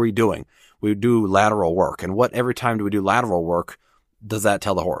are we doing? We do lateral work. And every time do we do lateral work, does that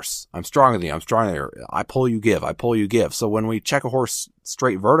tell the horse? I'm stronger than you. I'm stronger than you. I pull, you give. I pull, you give. So when we check a horse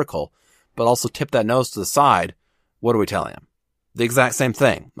straight vertical, but also tip that nose to the side, what are we telling him? The exact same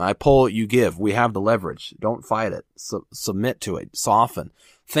thing. I pull, you give. We have the leverage. Don't fight it. Submit to it. Soften.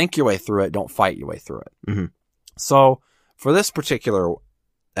 Think your way through it. Don't fight your way through it. Mm-hmm. So for this particular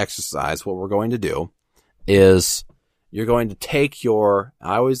exercise, what we're going to do is you're going to take I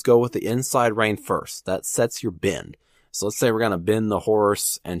always go with the inside rein first. That sets your bend. So let's say we're going to bend the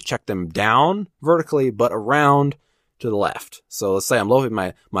horse and check them down vertically, but around to the left. So let's say I'm loping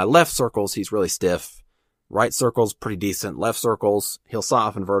my left circles. He's really stiff. Right circles, pretty decent. Left circles, he'll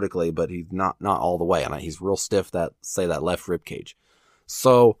soften vertically, but he's not all the way. And he's real stiff, that left rib cage.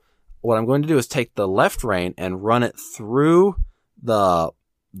 So what I'm going to do is take the left rein and run it through the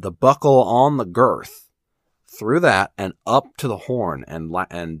buckle on the girth, through that and up to the horn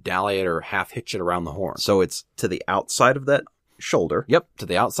and dally it or half hitch it around the horn. So it's to the outside of that shoulder. Yep, to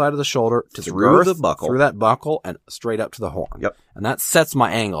the outside of the shoulder, to the through girth, the buckle, through that buckle, and straight up to the horn. Yep. And that sets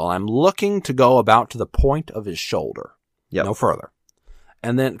my angle. I'm looking to go about to the point of his shoulder. Yep. No further.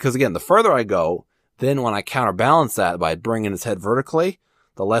 And then, because again, the further I go, then when I counterbalance that by bringing his head vertically,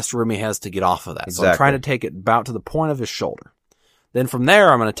 the less room he has to get off of that. Exactly. So I'm trying to take it about to the point of his shoulder. Then from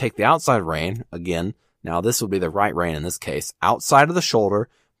there, I'm going to take the outside rein again. Now this would be the right rein in this case, outside of the shoulder,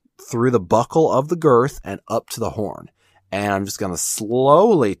 through the buckle of the girth and up to the horn. And I'm just going to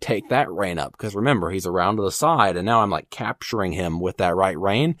slowly take that rein up because remember, he's around to the side and now I'm like capturing him with that right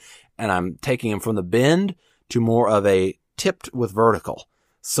rein and I'm taking him from the bend to more of a tipped with vertical.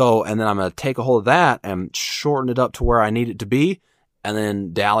 So, and then I'm going to take a hold of that and shorten it up to where I need it to be and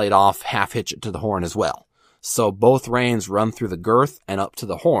then dally it off, half hitch it to the horn as well. So both reins run through the girth and up to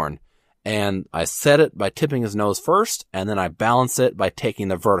the horn. And I set it by tipping his nose first, and then I balance it by taking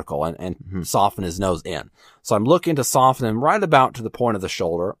the vertical and soften his nose in. So I'm looking to soften him right about to the point of the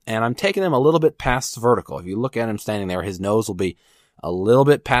shoulder, and I'm taking him a little bit past vertical. If you look at him standing there, his nose will be a little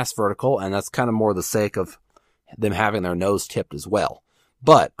bit past vertical, and that's kind of more the sake of them having their nose tipped as well.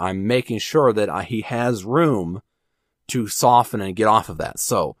 But I'm making sure that he has room to soften and get off of that.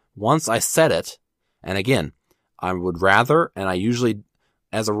 So once I set it, and again, I would rather, and I usually,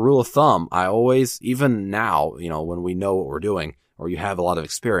 as a rule of thumb, I always, even now, when we know what we're doing, or you have a lot of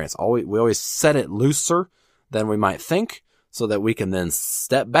experience, we always set it looser than we might think so that we can then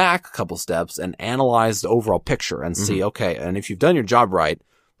step back a couple steps and analyze the overall picture and see, okay, and if you've done your job right,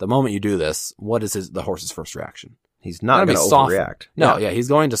 the moment you do this, what is the horse's first reaction? He's not going to overreact. No, yeah, he's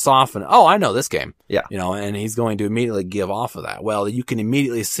going to soften. Oh, I know this game. Yeah. And he's going to immediately give off of that. Well, you can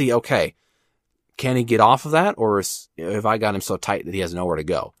immediately see, okay, can he get off of that, or if I got him so tight that he has nowhere to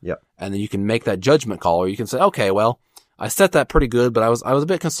go? Yep. And then you can make that judgment call, or you can say, okay, well, I set that pretty good, but I was a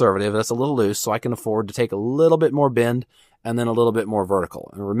bit conservative. That's a little loose, so I can afford to take a little bit more bend and then a little bit more vertical.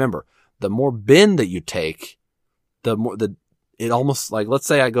 And remember, the more bend that you take, it almost like, let's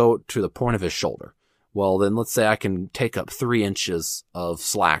say I go to the point of his shoulder. Well, then let's say I can take up 3 inches of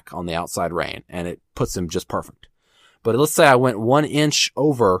slack on the outside rein, and it puts him just perfect. But let's say I went 1 inch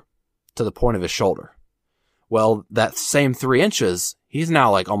over to the point of his shoulder. Well, that same 3 inches, he's now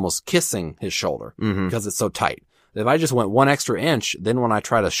like almost kissing his shoulder because it's so tight. If I just went 1 extra inch, then when I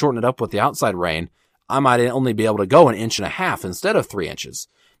try to shorten it up with the outside rein, I might only be able to go 1.5 inches instead of 3 inches.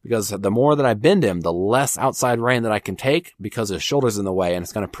 Because the more that I bend him, the less outside rein that I can take because his shoulder's in the way, and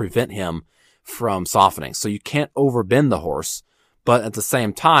it's going to prevent him from softening. So you can't overbend the horse, but at the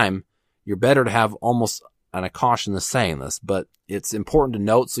same time, you're better to have almost, and I caution this saying this, but it's important to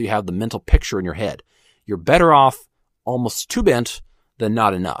note so you have the mental picture in your head. You're better off almost too bent than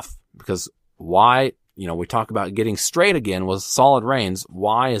not enough. Because why, we talk about getting straight again with solid reins.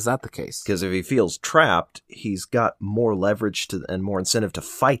 Why is that the case? Because if he feels trapped, he's got more leverage and more incentive to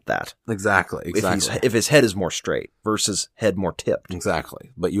fight that. Exactly. If his head is more straight versus head more tipped.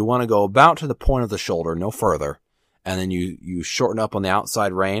 Exactly. But you want to go about to the point of the shoulder, no further, and then you shorten up on the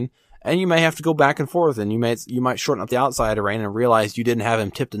outside rein. And you may have to go back and forth, and you might shorten up the outside rein and realize you didn't have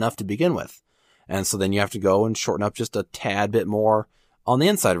him tipped enough to begin with. And so then you have to go and shorten up just a tad bit more on the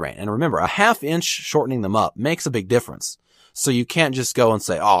inside rein. And remember, a 1/2 inch shortening them up makes a big difference. So you can't just go and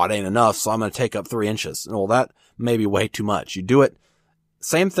say, oh, it ain't enough, so I'm going to take up 3 inches. Well, that may be way too much. You do it,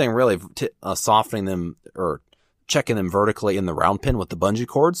 same thing really, softening them or checking them vertically in the round pin with the bungee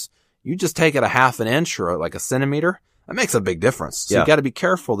cords. You just take it a 1/2 inch or like a centimeter. That makes a big difference. So you got to be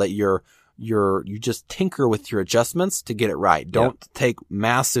careful that you just tinker with your adjustments to get it right. Don't take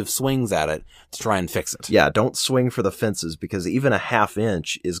massive swings at it to try and fix it. Yeah, don't swing for the fences, because even a 1/2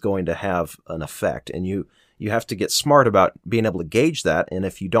 inch is going to have an effect, and you have to get smart about being able to gauge that. And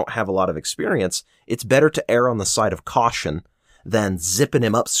if you don't have a lot of experience, it's better to err on the side of caution than zipping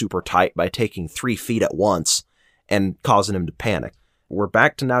him up super tight by taking 3 feet at once and causing him to panic. We're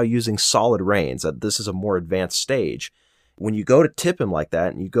back to now using solid reins. This is a more advanced stage. When you go to tip him like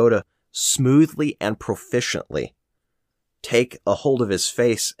that, and you go to smoothly and proficiently take a hold of his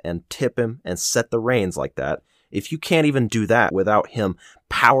face and tip him and set the reins like that, if you can't even do that without him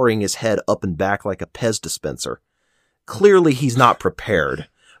powering his head up and back like a Pez dispenser, clearly he's not prepared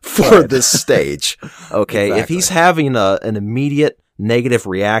for this stage. Okay. Exactly. If he's having an immediate negative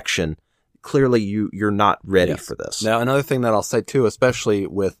reaction, clearly you're not ready for this. Now, another thing that I'll say too, especially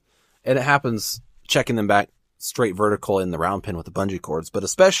and it happens checking them back straight vertical in the round pin with the bungee cords, but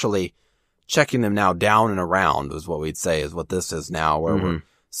especially checking them now down and around is what we'd say is what this is now, where we're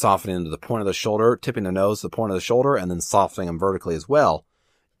softening them to the point of the shoulder, tipping the nose to the point of the shoulder, and then softening them vertically as well,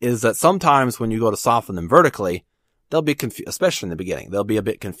 is that sometimes when you go to soften them vertically, they'll be confused, especially in the beginning. They'll be a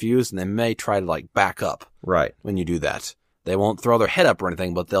bit confused, and they may try to back up. Right. When you do that. They won't throw their head up or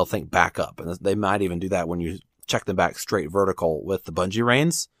anything, but they'll think back up. And they might even do that when you check them back straight vertical with the bungee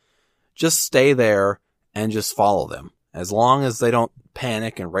reins. Just stay there and just follow them. As long as they don't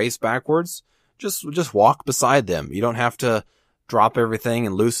panic and race backwards, just walk beside them. You don't have to drop everything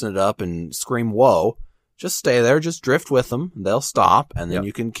and loosen it up and scream, whoa. Just stay there. Just drift with them. They'll stop, and then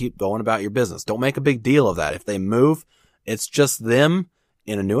you can keep going about your business. Don't make a big deal of that. If they move, it's just them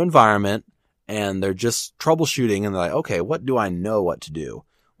in a new environment, and they're just troubleshooting, and they're like, okay, what do I know what to do?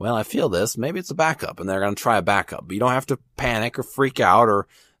 Well, I feel this. Maybe it's a backup, and they're going to try a backup. But you don't have to panic or freak out or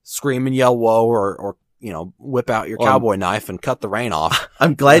scream and yell whoa or whip out your cowboy knife and cut the rein off.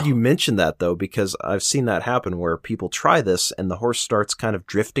 I'm glad you mentioned that, though, because I've seen that happen where people try this and the horse starts kind of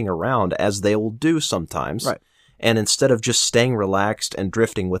drifting around, as they will do sometimes. Right. And instead of just staying relaxed and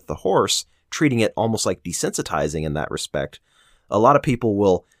drifting with the horse, treating it almost like desensitizing in that respect, a lot of people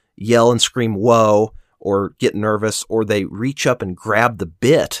will yell and scream whoa or get nervous, or they reach up and grab the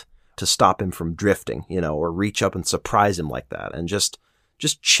bit to stop him from drifting, or reach up and surprise him like that. And just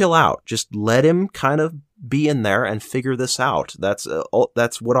chill out. Just let him kind of be in there and figure this out. That's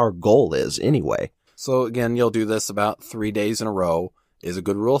what our goal is anyway. So again, you'll do this about 3 days in a row is a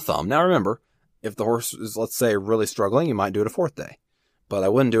good rule of thumb. Now remember, if the horse is, let's say, really struggling, you might do it a 4th day, but I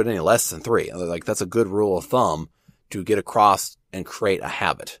wouldn't do it any less than 3. That's a good rule of thumb to get across and create a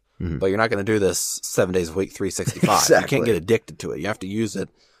habit. Mm-hmm. But you're not going to do this 7 days a week, 365. Exactly. You can't get addicted to it. You have to use it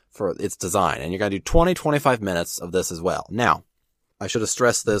for its design. And you're going to do 20, 25 minutes of this as well. Now, I should have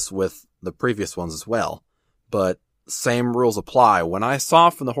stressed this with the previous ones as well, but same rules apply. When I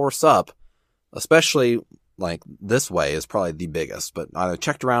soften the horse up, especially like this way is probably the biggest, but either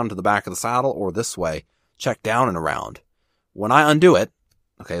checked around to the back of the saddle or this way, check down and around. When I undo it,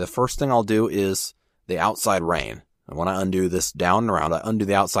 okay, the first thing I'll do is the outside rein. And when I undo this down and around, I undo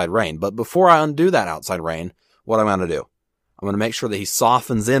the outside rein. But before I undo that outside rein, what am I going to do? I'm going to make sure that he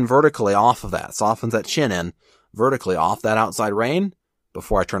softens in vertically off of that, softens that chin in vertically off that outside rein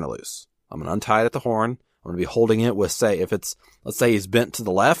before I turn it loose. I'm going to untie it at the horn. I'm going to be holding it with, say, let's say he's bent to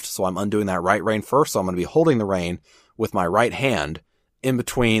the left, so I'm undoing that right rein first, so I'm going to be holding the rein with my right hand in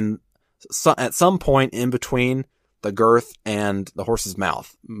between, at some point in between the girth and the horse's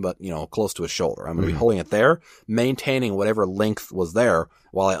mouth, but, close to his shoulder. I'm going to be holding it there, maintaining whatever length was there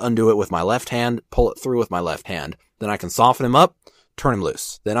while I undo it with my left hand, pull it through with my left hand. Then I can soften him up, turn him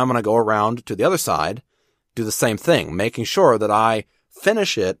loose. Then I'm going to go around to the other side, do the same thing, making sure that I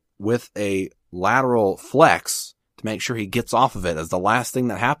finish it with a lateral flex to make sure he gets off of it as the last thing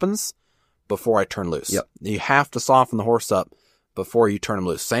that happens before I turn loose. Yep. You have to soften the horse up before you turn him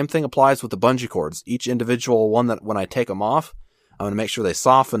loose. Same thing applies with the bungee cords. Each individual one that when I take them off, I'm going to make sure they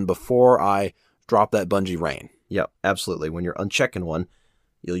soften before I drop that bungee rein. Yep, absolutely. When you're unchecking one,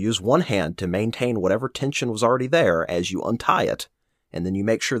 you'll use one hand to maintain whatever tension was already there as you untie it, and then you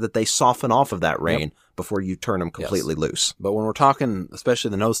make sure that they soften off of that rein before you turn them completely loose. But when we're talking,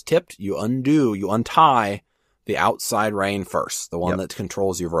 especially the nose tipped, you untie the outside rein first, the one that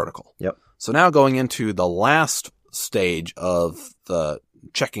controls your vertical. Yep. So now going into the last stage of the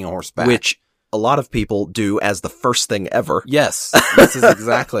checking a horse back. Which a lot of people do as the first thing ever. Yes, this is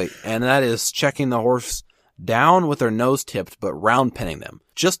exactly. And that is checking the horse down with their nose tipped, but round pinning them.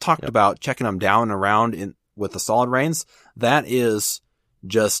 Just talked about checking them down and around with the solid reins. That is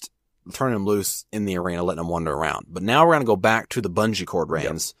just turning them loose in the arena, letting them wander around. But now we're going to go back to the bungee cord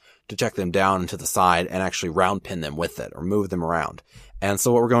reins to check them down and to the side and actually round pin them with it or move them around. And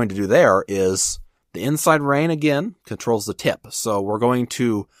so what we're going to do there is the inside rein again controls the tip. So we're going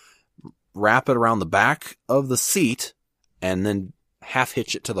to wrap it around the back of the seat and then half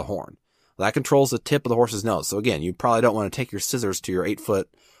hitch it to the horn. That controls the tip of the horse's nose. So again, you probably don't want to take your scissors to your 8-foot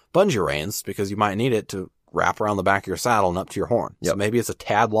bungee reins because you might need it to wrap around the back of your saddle and up to your horn. So maybe it's a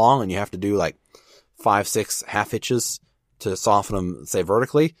tad long and you have to do like 5-6 half hitches to soften them, say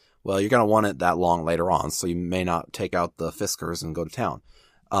vertically. Well, you're going to want it that long later on. So you may not take out the Fiskars and go to town.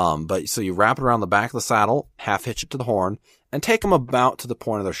 But so you wrap it around the back of the saddle, half hitch it to the horn and take them about to the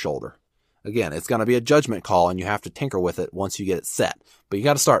point of their shoulder. Again, it's going to be a judgment call and you have to tinker with it once you get it set, but you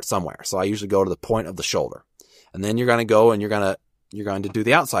got to start somewhere. So I usually go to the point of the shoulder and then you're going to go and you're going to do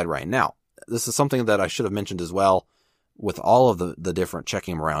the outside rein. Now, this is something that I should have mentioned as well with all of the different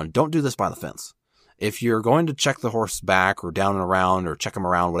checking them around. Don't do this by the fence. If you're going to check the horse back or down and around or check them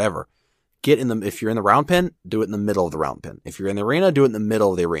around, whatever, if you're in the round pen, do it in the middle of the round pen. If you're in the arena, do it in the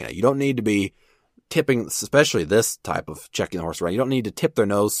middle of the arena. You don't need to be tipping, especially this type of checking the horse around. You don't need to tip their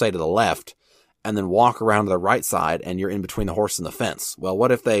nose, say to the left, and then walk around to the right side and you're in between the horse and the fence. Well,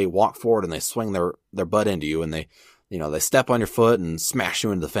 what if they walk forward and they swing their butt into you and they step on your foot and smash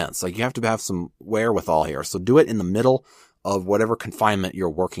you into the fence? Like you have to have some wherewithal here. So do it in the middle of whatever confinement you're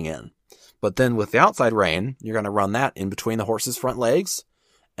working in. But then with the outside rein, you're going to run that in between the horse's front legs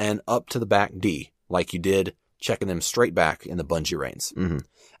and up to the back D, like you did checking them straight back in the bungee reins. Mm-hmm.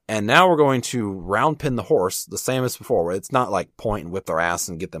 And now we're going to round pin the horse the same as before. It's not like point and whip their ass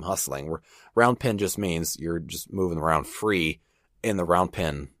and get them hustling. Round pin just means you're just moving around free in the round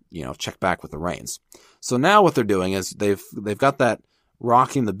pin, check back with the reins. So now what they're doing is they've got that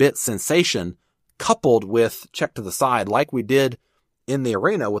rocking the bit sensation coupled with check to the side like we did in the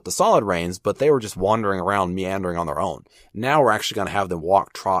arena with the solid reins, but they were just wandering around, meandering on their own. Now we're actually going to have them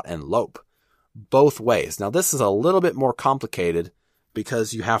walk, trot, and lope both ways. Now this is a little bit more complicated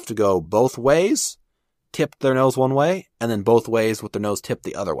because you have to go both ways, tip their nose one way, and then both ways with their nose tipped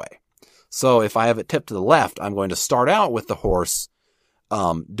the other way. So if I have it tipped to the left, I'm going to start out with the horse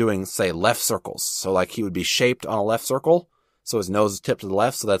doing, say, left circles. So like he would be shaped on a left circle, so his nose is tipped to the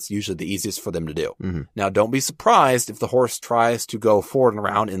left, so that's usually the easiest for them to do. Mm-hmm. Now, don't be surprised if the horse tries to go forward and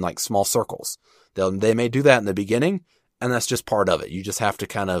around in like small circles. They may do that in the beginning, and that's just part of it. You just have to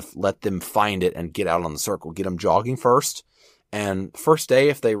kind of let them find it and get out on the circle. Get them jogging first. And first day,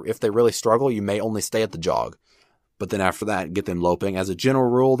 if they really struggle, you may only stay at the jog. But then after that, get them loping. As a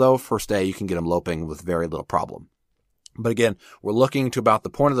general rule, though, first day you can get them loping with very little problem. But again, we're looking to about the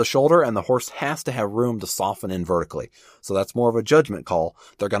point of the shoulder, and the horse has to have room to soften in vertically. So that's more of a judgment call.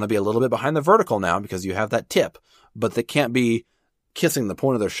 They're going to be a little bit behind the vertical now because you have that tip, but they can't be kissing the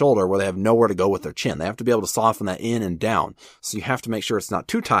point of their shoulder where they have nowhere to go with their chin. They have to be able to soften that in and down. So you have to make sure it's not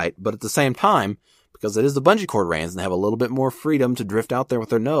too tight, but at the same time, because it is the bungee cord reins and they have a little bit more freedom to drift out there with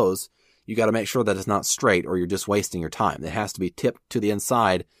their nose, you got to make sure that it's not straight or you're just wasting your time. It has to be tipped to the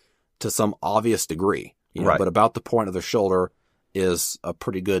inside to some obvious degree, you know, Right. but about the point of the shoulder is a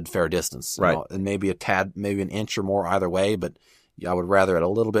pretty good fair distance, you Right. know, and maybe a tad, maybe an inch or more either way, but I would rather it a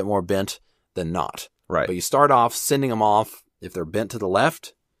little bit more bent than not. Right. But you start off sending them off, if they're bent to the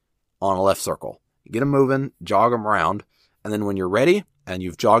left, on a left circle. You get them moving, jog them around, and then when you're ready and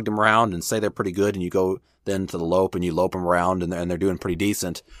you've jogged them around and say they're pretty good and you go then to the lope and you lope them around and they're doing pretty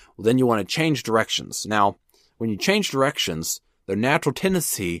decent, well, then you want to change directions. Now, when you change directions, their natural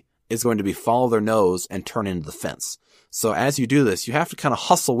tendency is going to be follow their nose and turn into the fence. So as you do this, you have to kind of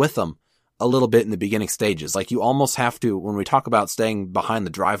hustle with them a little bit in the beginning stages. Like you almost have to, when we talk about staying behind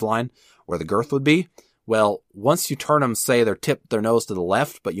the drive line where the girth would be, well, once you turn them, say they're tipped their nose to the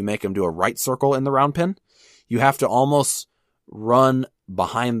left, but you make them do a right circle in the round pin, you have to almost run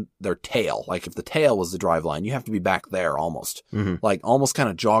behind their tail. Like if the tail was the drive line, you have to be back there almost. Mm-hmm. Like almost kind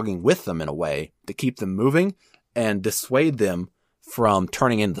of jogging with them in a way to keep them moving and dissuade them from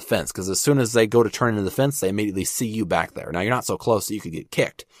turning into the fence. Because as soon as they go to turn into the fence, they immediately see you back there. Now you're not so close that you could get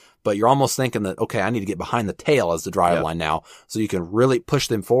kicked, but you're almost thinking that, okay, I need to get behind the tail as the drive Yep. line now, so you can really push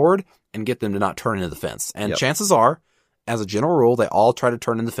them forward and get them to not turn into the fence. And Yep. chances are, as a general rule, they all try to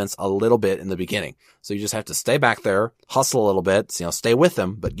turn into the fence a little bit in the beginning. So you just have to stay back there, hustle a little bit, you know, stay with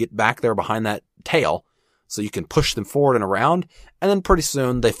them, but get back there behind that tail so you can push them forward and around. And then pretty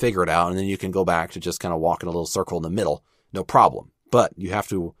soon they figure it out, and then you can go back to just kind of walk in a little circle in the middle. No problem. But you have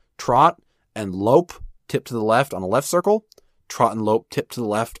to trot and lope, tip to the left on a left circle, trot and lope, tip to the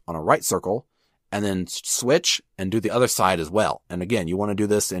left on a right circle, and then switch and do the other side as well. And again, you want to do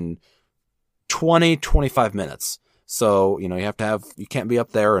this in 20, 25 minutes. So, you know, you can't be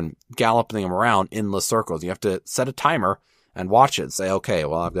up there and galloping them around endless circles. You have to set a timer and watch it. Say, okay,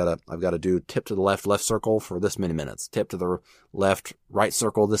 well, I've got to do tip to the left circle for this many minutes, tip to the left, right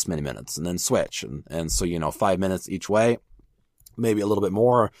circle this many minutes, and then switch. And so, you know, 5 minutes each way, maybe a little bit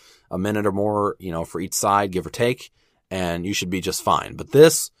more, a minute or more, you know, for each side, give or take, and you should be just fine. But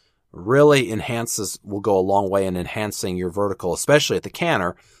this really will go a long way in enhancing your vertical, especially at the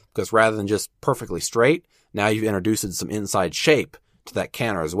canter, because rather than just perfectly straight, now you've introduced some inside shape to that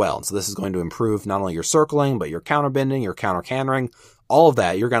canter as well. And so this is going to improve not only your circling, but your counter bending, your counter cantering, all of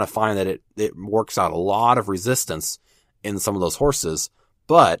that. You're going to find that it works out a lot of resistance in some of those horses,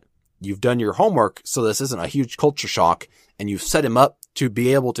 but you've done your homework. So this isn't a huge culture shock, and you've set him up to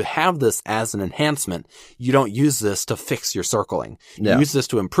be able to have this as an enhancement. You don't use this to fix your circling. Yeah. You use this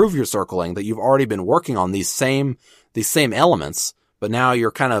to improve your circling, that you've already been working on these same elements, but now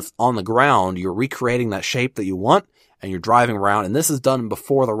you're kind of on the ground. You're recreating that shape that you want, and you're driving around. And this is done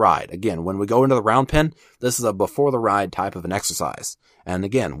before the ride. Again, when we go into the round pen, this is a before the ride type of an exercise. And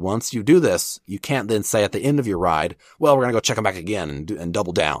again, once you do this, you can't then say at the end of your ride, well, we're going to go check them back again and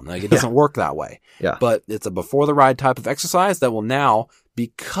double down. Like, it doesn't work that way. Yeah. But it's a before the ride type of exercise that will now,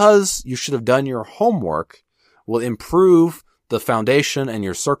 because you should have done your homework, will improve the foundation and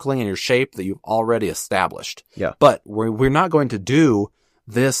your circling and your shape that you've already established. Yeah. But we're not going to do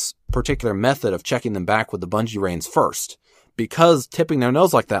this particular method of checking them back with the bungee reins first, because tipping their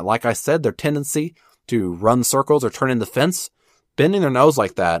nose like that, like I said, their tendency to run circles or turn into the fence, bending their nose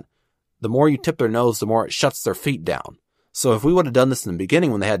like that, the more you tip their nose, the more it shuts their feet down. So if we would have done this in the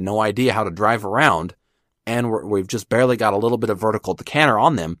beginning when they had no idea how to drive around, and we've just barely got a little bit of vertical to canter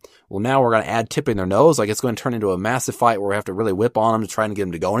on them, well, now we're going to add tipping their nose. Like, it's going to turn into a massive fight where we have to really whip on them to try and get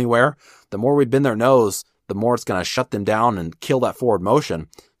them to go anywhere. The more we bend their nose, the more it's going to shut them down and kill that forward motion.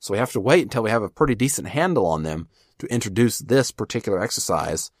 So we have to wait until we have a pretty decent handle on them to introduce this particular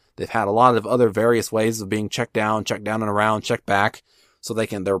exercise. They've had a lot of other various ways of being checked down and around, checked back, so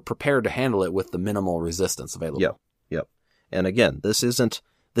they're prepared to handle it with the minimal resistance available. Yep. And again, this isn't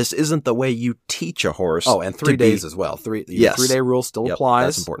the way you teach a horse. Oh, and 3 days as well. The 3-day rule still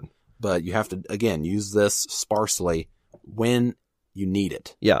applies. That's important. But you have to, again, use this sparsely when you need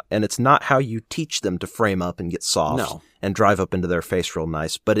it. Yeah, and it's not how you teach them to frame up and get soft and drive up into their face real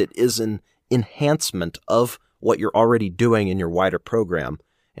nice, but it is an enhancement of what you're already doing in your wider program.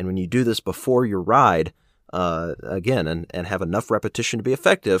 And when you do this before your ride, again, and have enough repetition to be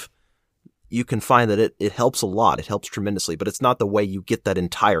effective, you can find that it helps a lot. It helps tremendously, but it's not the way you get that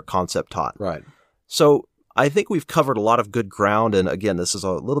entire concept taught. Right. So I think we've covered a lot of good ground. And again, this is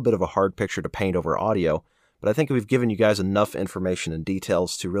a little bit of a hard picture to paint over audio, but I think we've given you guys enough information and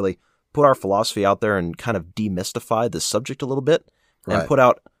details to really put our philosophy out there and kind of demystify this subject a little bit and put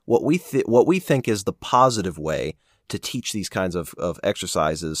out what we think is the positive way to teach these kinds of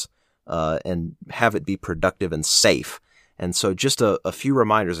exercises and have it be productive and safe. And so just a few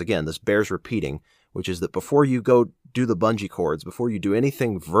reminders, again, this bears repeating, which is that before you go do the bungee cords, before you do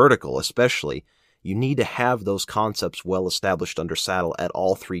anything vertical especially, you need to have those concepts well established under saddle at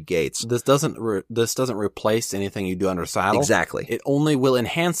all 3 gates. This doesn't replace anything you do under saddle. Exactly. It only will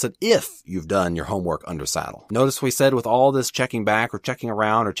enhance it if you've done your homework under saddle. Notice we said with all this checking back or checking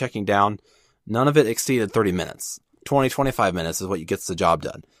around or checking down, none of it exceeded 30 minutes. 20, 25 minutes is what gets the job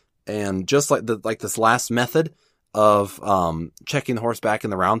done. And just like this last method of checking the horse back in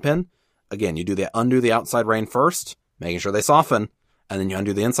the round pen, again, you undo the outside rein first, making sure they soften. And then you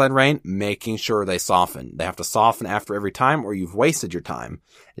undo the inside rein, making sure they soften. They have to soften after every time or you've wasted your time.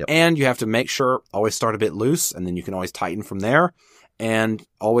 Yep. And you have to make sure, always start a bit loose, and then you can always tighten from there. And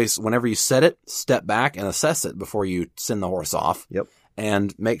always, whenever you set it, step back and assess it before you send the horse off. Yep.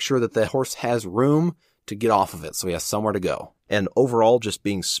 And make sure that the horse has room to get off of it, so he has somewhere to go. And overall, just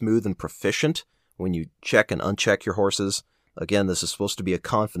being smooth and proficient when you check and uncheck your horses. Again, this is supposed to be a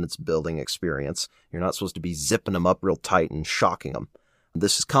confidence-building experience. You're not supposed to be zipping them up real tight and shocking them.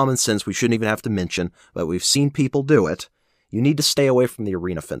 This is common sense we shouldn't even have to mention, but we've seen people do it. You need to stay away from the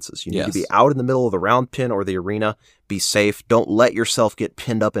arena fences. You need to be out in the middle of the round pen or the arena. Be safe. Don't let yourself get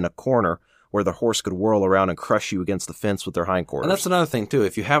pinned up in a corner where the horse could whirl around and crush you against the fence with their hindquarters. And that's another thing, too.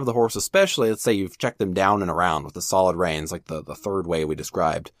 If you have the horse, especially, let's say you've checked them down and around with the solid reins, like the third way we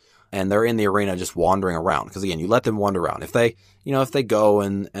described, and they're in the arena just wandering around. Because again, you let them wander around. If they go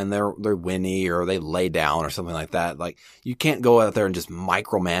and they're whinny or they lay down or something like that, like you can't go out there and just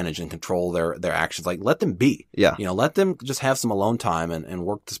micromanage and control their actions. Like let them be. Yeah. Let them just have some alone time and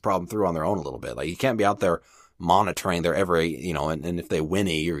work this problem through on their own a little bit. Like you can't be out there monitoring their every, and if they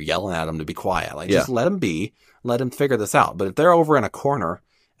whinny, you're yelling at them to be quiet. Like just let them be, let them figure this out. But if they're over in a corner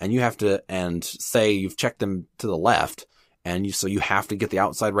and you have to, and say you've checked them to the left, so you have to get the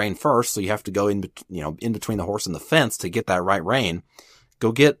outside rein first. So you have to go in between the horse and the fence to get that right rein.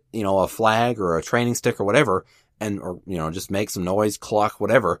 Go get, a flag or a training stick or whatever, or just make some noise, cluck,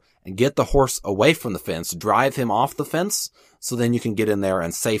 whatever, and get the horse away from the fence, drive him off the fence. So then you can get in there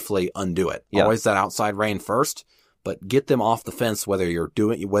and safely undo it. Yeah. Always that outside rein first, but get them off the fence, whether you're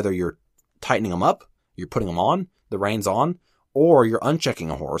tightening them up, you're putting them on, the reins on, or you're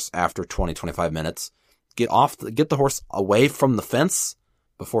unchecking a horse after 20, 25 minutes. Get the horse away from the fence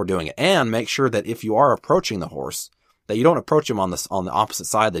before doing it, and make sure that if you are approaching the horse, that you don't approach him on the opposite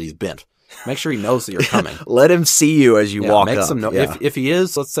side that he's bent. Make sure he knows that you're coming. Let him see you as you walk make up. Some if he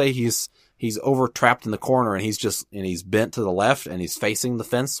is, let's say he's over trapped in the corner and he's bent to the left and he's facing the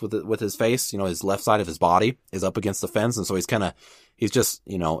fence with his face, his left side of his body is up against the fence, and so he's just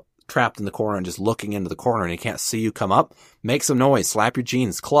trapped in the corner and just looking into the corner and he can't see you come up. Make some noise, slap your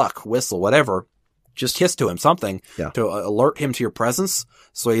jeans, cluck, whistle, whatever. Just hiss to him something to alert him to your presence.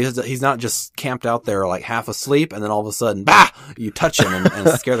 So he's not just camped out there like half asleep and then all of a sudden, you touch him and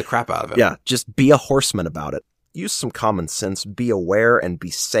scare the crap out of him. Yeah, just be a horseman about it. Use some common sense. Be aware and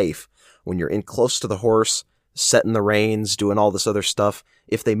be safe when you're in close to the horse, setting the reins, doing all this other stuff.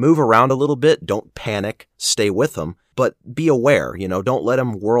 If they move around a little bit, don't panic. Stay with them. But be aware, don't let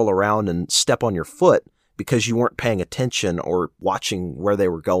them whirl around and step on your foot because you weren't paying attention or watching where they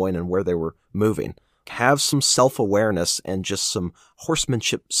were going and where they were moving. Have some self-awareness and just some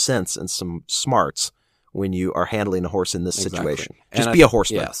horsemanship sense and some smarts when you are handling a horse in this situation. Just be a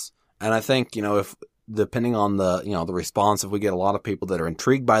horseman. Yes. And I think, if depending on the response, if we get a lot of people that are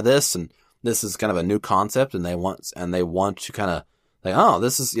intrigued by this and this is kind of a new concept and they want to kind of like, oh,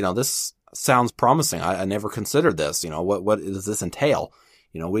 this is, this sounds promising. I never considered this. What does this entail?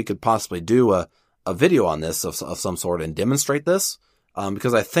 We could possibly do a video on this of some sort and demonstrate this.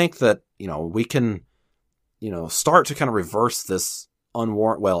 Because I think that, we can, start to kind of reverse this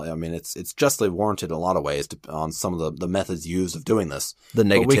it's justly warranted in a lot of ways on some of the methods used of doing this. The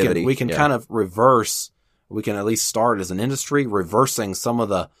negativity. We can kind of reverse, we can at least start as an industry reversing some of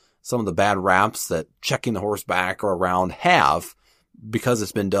the bad raps that checking the horse back or around have because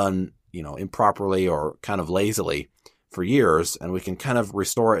it's been done, improperly or kind of lazily for years. And we can kind of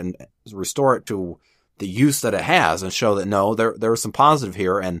restore it to the use that it has and show that no, there is some positive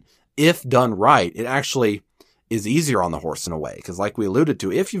here. And if done right, it actually is easier on the horse in a way. Cause like we alluded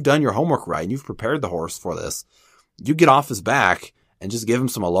to, if you've done your homework right and you've prepared the horse for this, you get off his back and just give him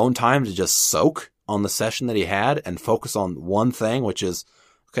some alone time to just soak on the session that he had and focus on one thing, which is,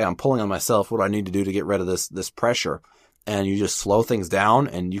 okay, I'm pulling on myself. What do I need to do to get rid of this pressure? And you just slow things down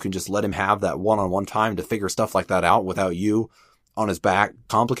and you can just let him have that one-on-one time to figure stuff like that out without you on his back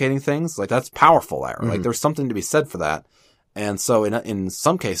complicating things. Like that's powerful there. Mm-hmm. Like there's something to be said for that. And so in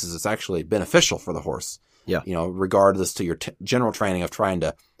some cases, it's actually beneficial for the horse. Yeah. Regardless to your general training of trying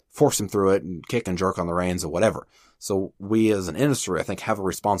to force him through it and kick and jerk on the reins or whatever. So we as an industry, I think, have a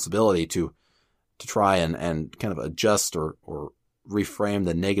responsibility to to try and kind of adjust or reframe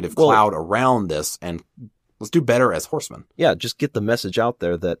the negative cloud around this, and let's do better as horsemen. Yeah, just get the message out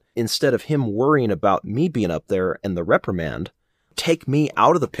there that instead of him worrying about me being up there and the reprimand, take me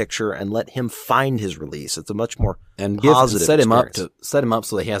out of the picture and let him find his release. It's a much more positive set him experience. set him up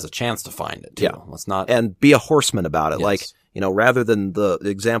so that he has a chance to find it too. Yeah. Let's not and be a horseman about it. Yes. Like, rather than the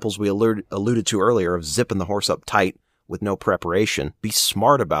examples we alluded to earlier of zipping the horse up tight with no preparation, be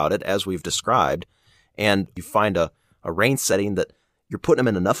smart about it as we've described. And you find a rein setting that you're putting him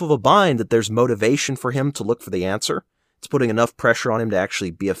in enough of a bind that there's motivation for him to look for the answer. It's putting enough pressure on him to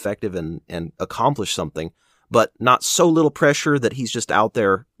actually be effective and accomplish something, but not so little pressure that he's just out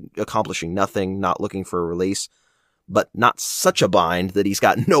there accomplishing nothing, not looking for a release, but not such a bind that he's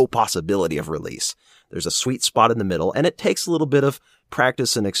got no possibility of release. There's a sweet spot in the middle, and it takes a little bit of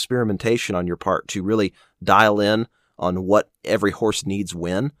practice and experimentation on your part to really dial in on what every horse needs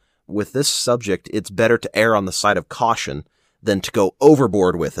when. With this subject, it's better to err on the side of caution than to go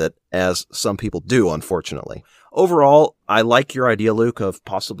overboard with it, as some people do, unfortunately. Overall, I like your idea, Luke, of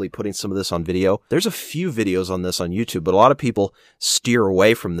possibly putting some of this on video. There's a few videos on this on YouTube, but a lot of people steer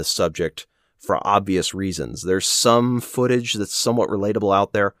away from this subject for obvious reasons. There's some footage that's somewhat relatable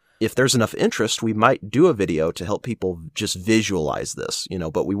out there. If there's enough interest, we might do a video to help people just visualize this,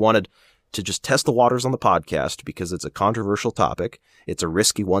 but we wanted to just test the waters on the podcast because it's a controversial topic. It's a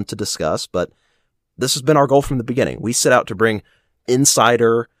risky one to discuss, but this has been our goal from the beginning. We set out to bring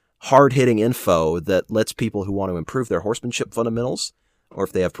insider, hard-hitting info that lets people who want to improve their horsemanship fundamentals, or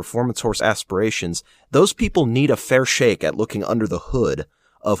if they have performance horse aspirations, those people need a fair shake at looking under the hood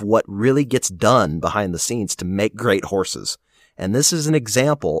of what really gets done behind the scenes to make great horses. And this is an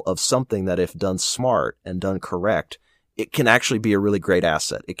example of something that, if done smart and done correct, it can actually be a really great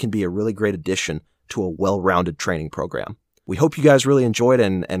asset. It can be a really great addition to a well-rounded training program. We hope you guys really enjoyed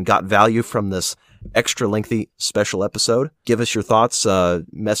and got value from this extra lengthy special episode. Give us your thoughts.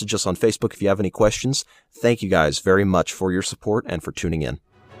 Message us on Facebook if you have any questions. Thank you guys very much for your support and for tuning in.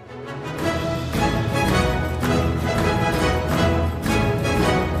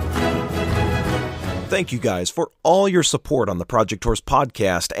 Thank you guys for all your support on the Project Horse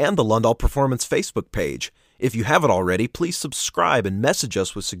podcast and the Lundahl Performance Facebook page. If you haven't already, please subscribe and message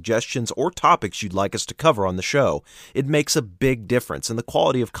us with suggestions or topics you'd like us to cover on the show. It makes a big difference in the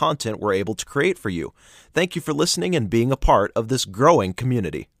quality of content we're able to create for you. Thank you for listening and being a part of this growing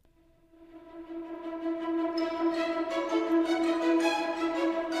community.